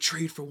the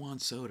trade for Juan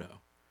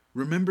Soto.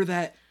 Remember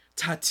that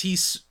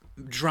Tatis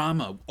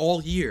drama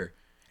all year.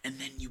 And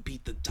then you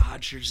beat the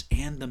Dodgers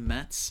and the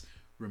Mets.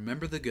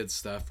 Remember the good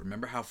stuff.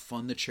 Remember how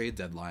fun the trade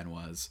deadline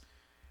was.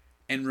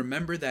 And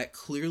remember that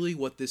clearly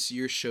what this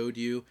year showed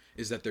you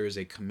is that there is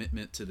a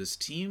commitment to this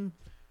team.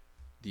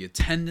 The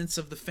attendance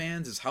of the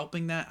fans is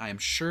helping that. I am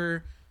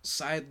sure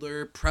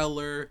Seidler,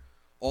 Preller,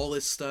 all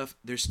this stuff,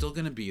 they're still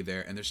going to be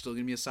there, and they're still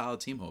going to be a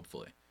solid team,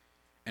 hopefully.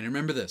 And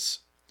remember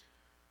this.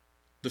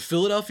 The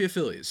Philadelphia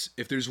Phillies,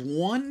 if there's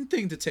one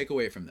thing to take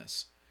away from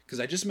this, Because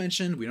I just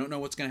mentioned we don't know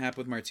what's going to happen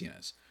with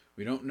Martinez.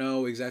 We don't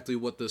know exactly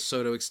what the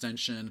Soto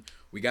extension.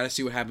 We got to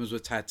see what happens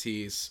with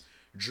Tatis,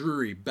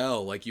 Drury,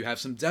 Bell. Like, you have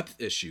some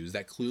depth issues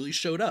that clearly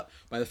showed up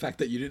by the fact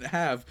that you didn't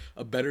have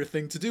a better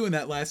thing to do in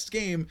that last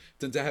game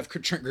than to have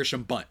Trent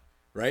Grisham bunt,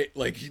 right?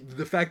 Like,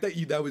 the fact that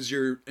that was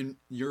in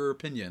your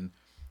opinion,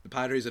 the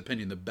Padres'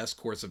 opinion, the best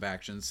course of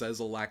action says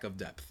a lack of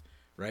depth,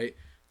 right?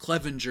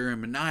 Clevenger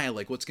and Manaea,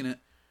 like, what's going to...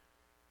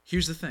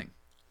 Here's the thing.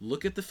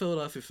 Look at the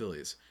Philadelphia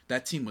Phillies.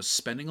 That team was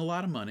spending a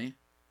lot of money,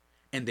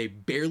 and they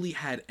barely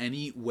had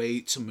any way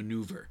to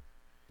maneuver.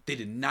 They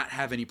did not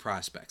have any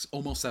prospects,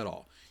 almost at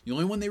all. The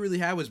only one they really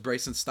had was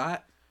Bryson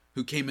Stott,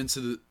 who came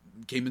into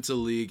the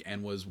league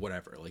and was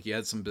whatever. Like, he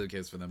had some big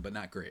hits for them, but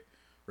not great,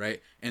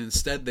 right? And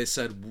instead, they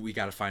said, we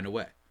got to find a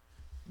way.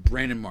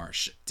 Brandon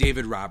Marsh,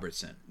 David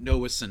Robertson,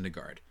 Noah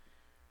Syndergaard.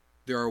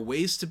 There are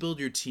ways to build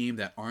your team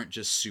that aren't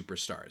just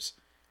superstars,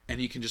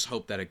 and you can just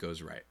hope that it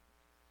goes right.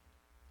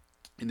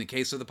 In the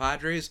case of the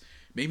Padres,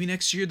 maybe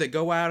next year they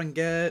go out and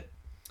get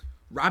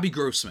Robbie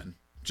Grossman.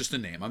 Just a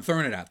name. I'm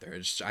throwing it out there.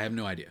 I have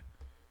no idea.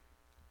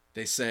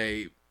 They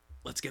say,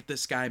 let's get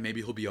this guy.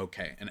 Maybe he'll be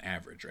okay. An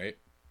average, right?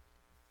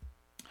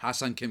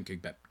 Ha-Seong Kim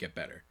could get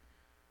better.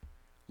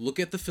 Look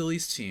at the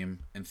Phillies team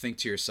and think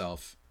to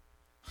yourself,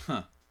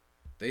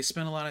 they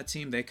spent a lot of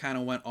team. They kind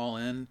of went all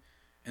in.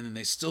 And then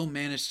they still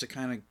managed to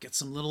kind of get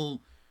some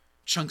little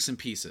chunks and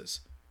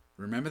pieces.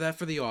 Remember that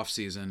for the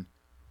offseason,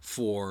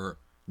 for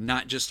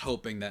not just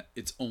hoping that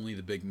it's only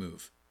the big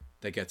move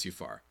that gets you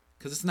far.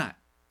 Because it's not.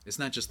 It's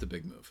not just the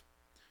big move.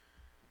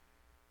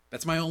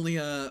 That's my only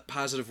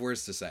positive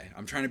words to say.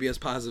 I'm trying to be as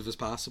positive as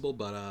possible,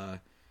 but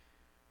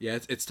yeah,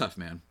 it's tough,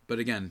 man. But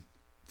again,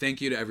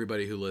 thank you to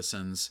everybody who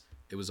listens.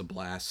 It was a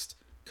blast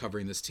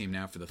covering this team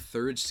now for the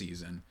third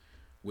season,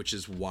 which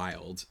is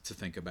wild to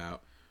think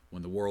about.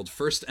 When the world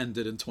first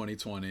ended in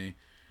 2020,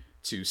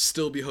 to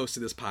still be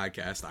hosting this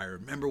podcast, I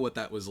remember what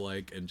that was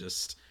like and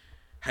just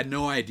had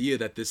no idea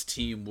that this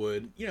team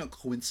would,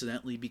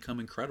 coincidentally become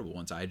incredible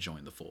once I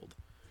joined the fold.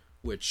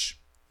 Which,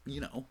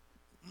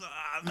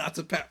 not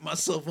to pat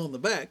myself on the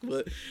back,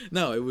 but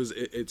no, it was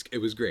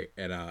great.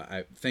 And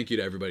I thank you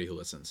to everybody who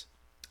listens.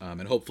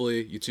 And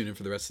hopefully you tune in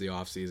for the rest of the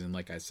offseason.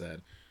 Like I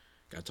said,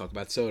 got to talk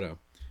about Soto.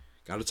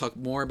 Got to talk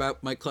more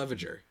about Mike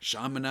Clevenger,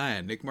 Sean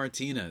Manaea, Nick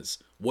Martinez.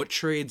 What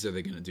trades are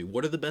they going to do?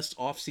 What are the best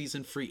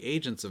offseason free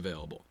agents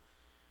available?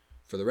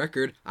 For the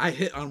record, I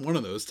hit on one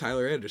of those,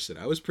 Tyler Anderson.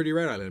 I was pretty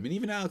right on him, and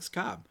even Alex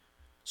Cobb.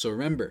 So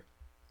remember,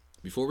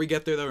 before we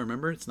get there, though,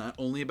 remember, it's not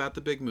only about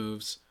the big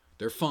moves.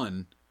 They're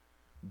fun,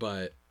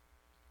 but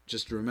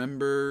just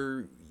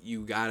remember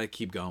you got to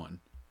keep going.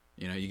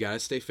 You got to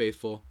stay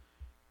faithful,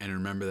 and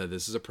remember that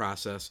this is a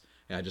process.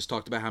 Yeah, I just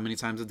talked about how many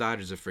times the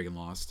Dodgers have friggin'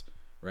 lost,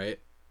 right?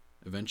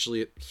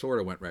 Eventually, it sort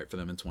of went right for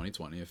them in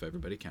 2020, if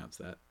everybody counts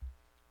that.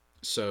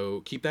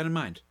 So keep that in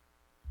mind.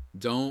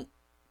 Don't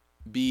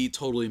be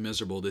totally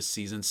miserable. This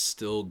season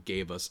still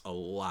gave us a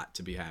lot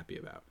to be happy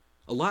about.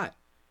 A lot.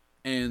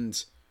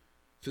 And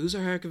Phillies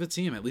are a heck of a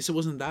team. At least it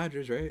wasn't the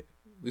Dodgers, right?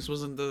 At least it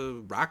wasn't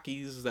the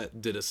Rockies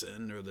that did us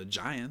in, or the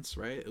Giants,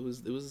 right? It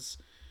was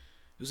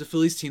a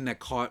Phillies team that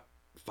caught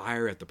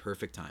fire at the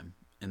perfect time.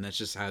 And that's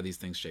just how these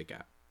things shake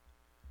out.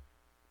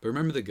 But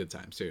remember the good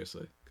times,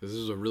 seriously. Because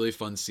this was a really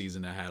fun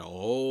season that had a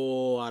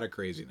whole lot of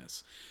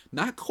craziness.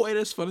 Not quite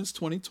as fun as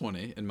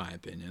 2020, in my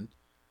opinion.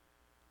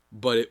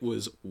 But it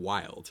was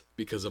wild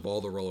because of all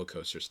the roller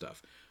coaster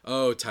stuff.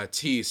 Oh,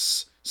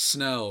 Tatis,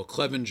 Snell,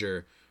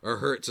 Clevenger are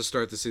hurt to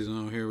start the season.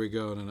 Oh, here we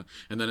go.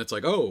 And then it's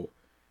like, oh,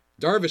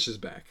 Darvish is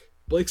back.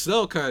 Blake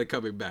Snell kind of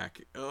coming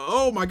back.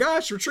 Oh my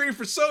gosh, we're trading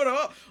for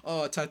Soto.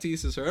 Oh,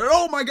 Tatis is hurt.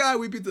 Oh my God,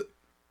 we beat the...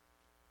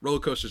 Roller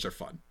coasters are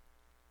fun.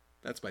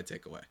 That's my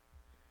takeaway.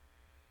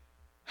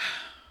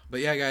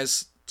 But yeah,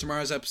 guys,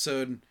 tomorrow's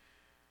episode,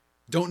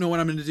 don't know what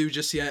I'm going to do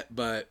just yet,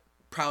 but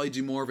probably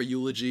do more of a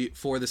eulogy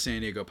for the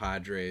San Diego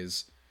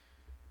Padres.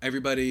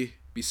 Everybody,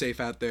 be safe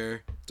out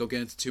there. Don't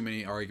get into too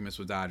many arguments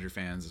with Dodger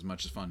fans, as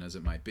much as fun as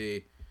it might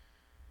be.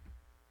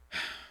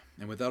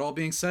 And with that all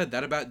being said,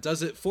 that about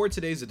does it for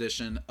today's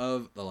edition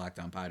of the Locked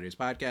On Padres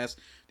podcast,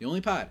 the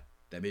only pod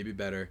that may be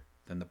better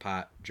than the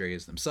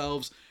Padres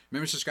themselves.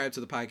 Remember to subscribe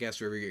to the podcast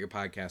wherever you get your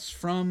podcasts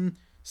from,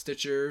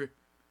 Stitcher,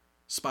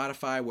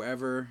 Spotify,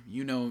 wherever.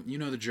 You know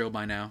the drill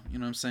by now. You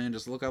know what I'm saying?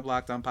 Just look up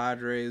Locked On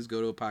Padres,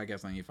 go to a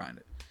podcast and you find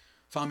it.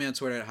 Follow me on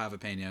Twitter at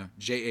Javapeno,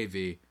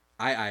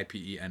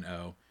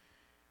 JAVIIPENO,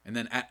 and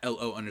then at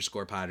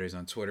LO_Padres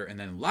on Twitter, and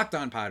then Locked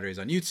On Padres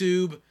on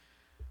YouTube.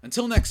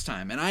 Until next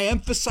time, and I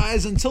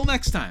emphasize until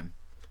next time,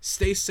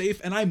 stay safe,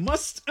 and I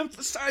must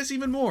emphasize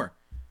even more,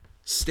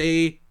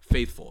 stay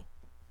faithful.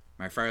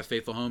 My Friars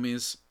faithful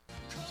homies,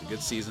 it's a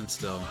good season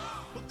still.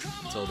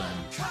 Until then,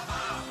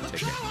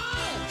 take care.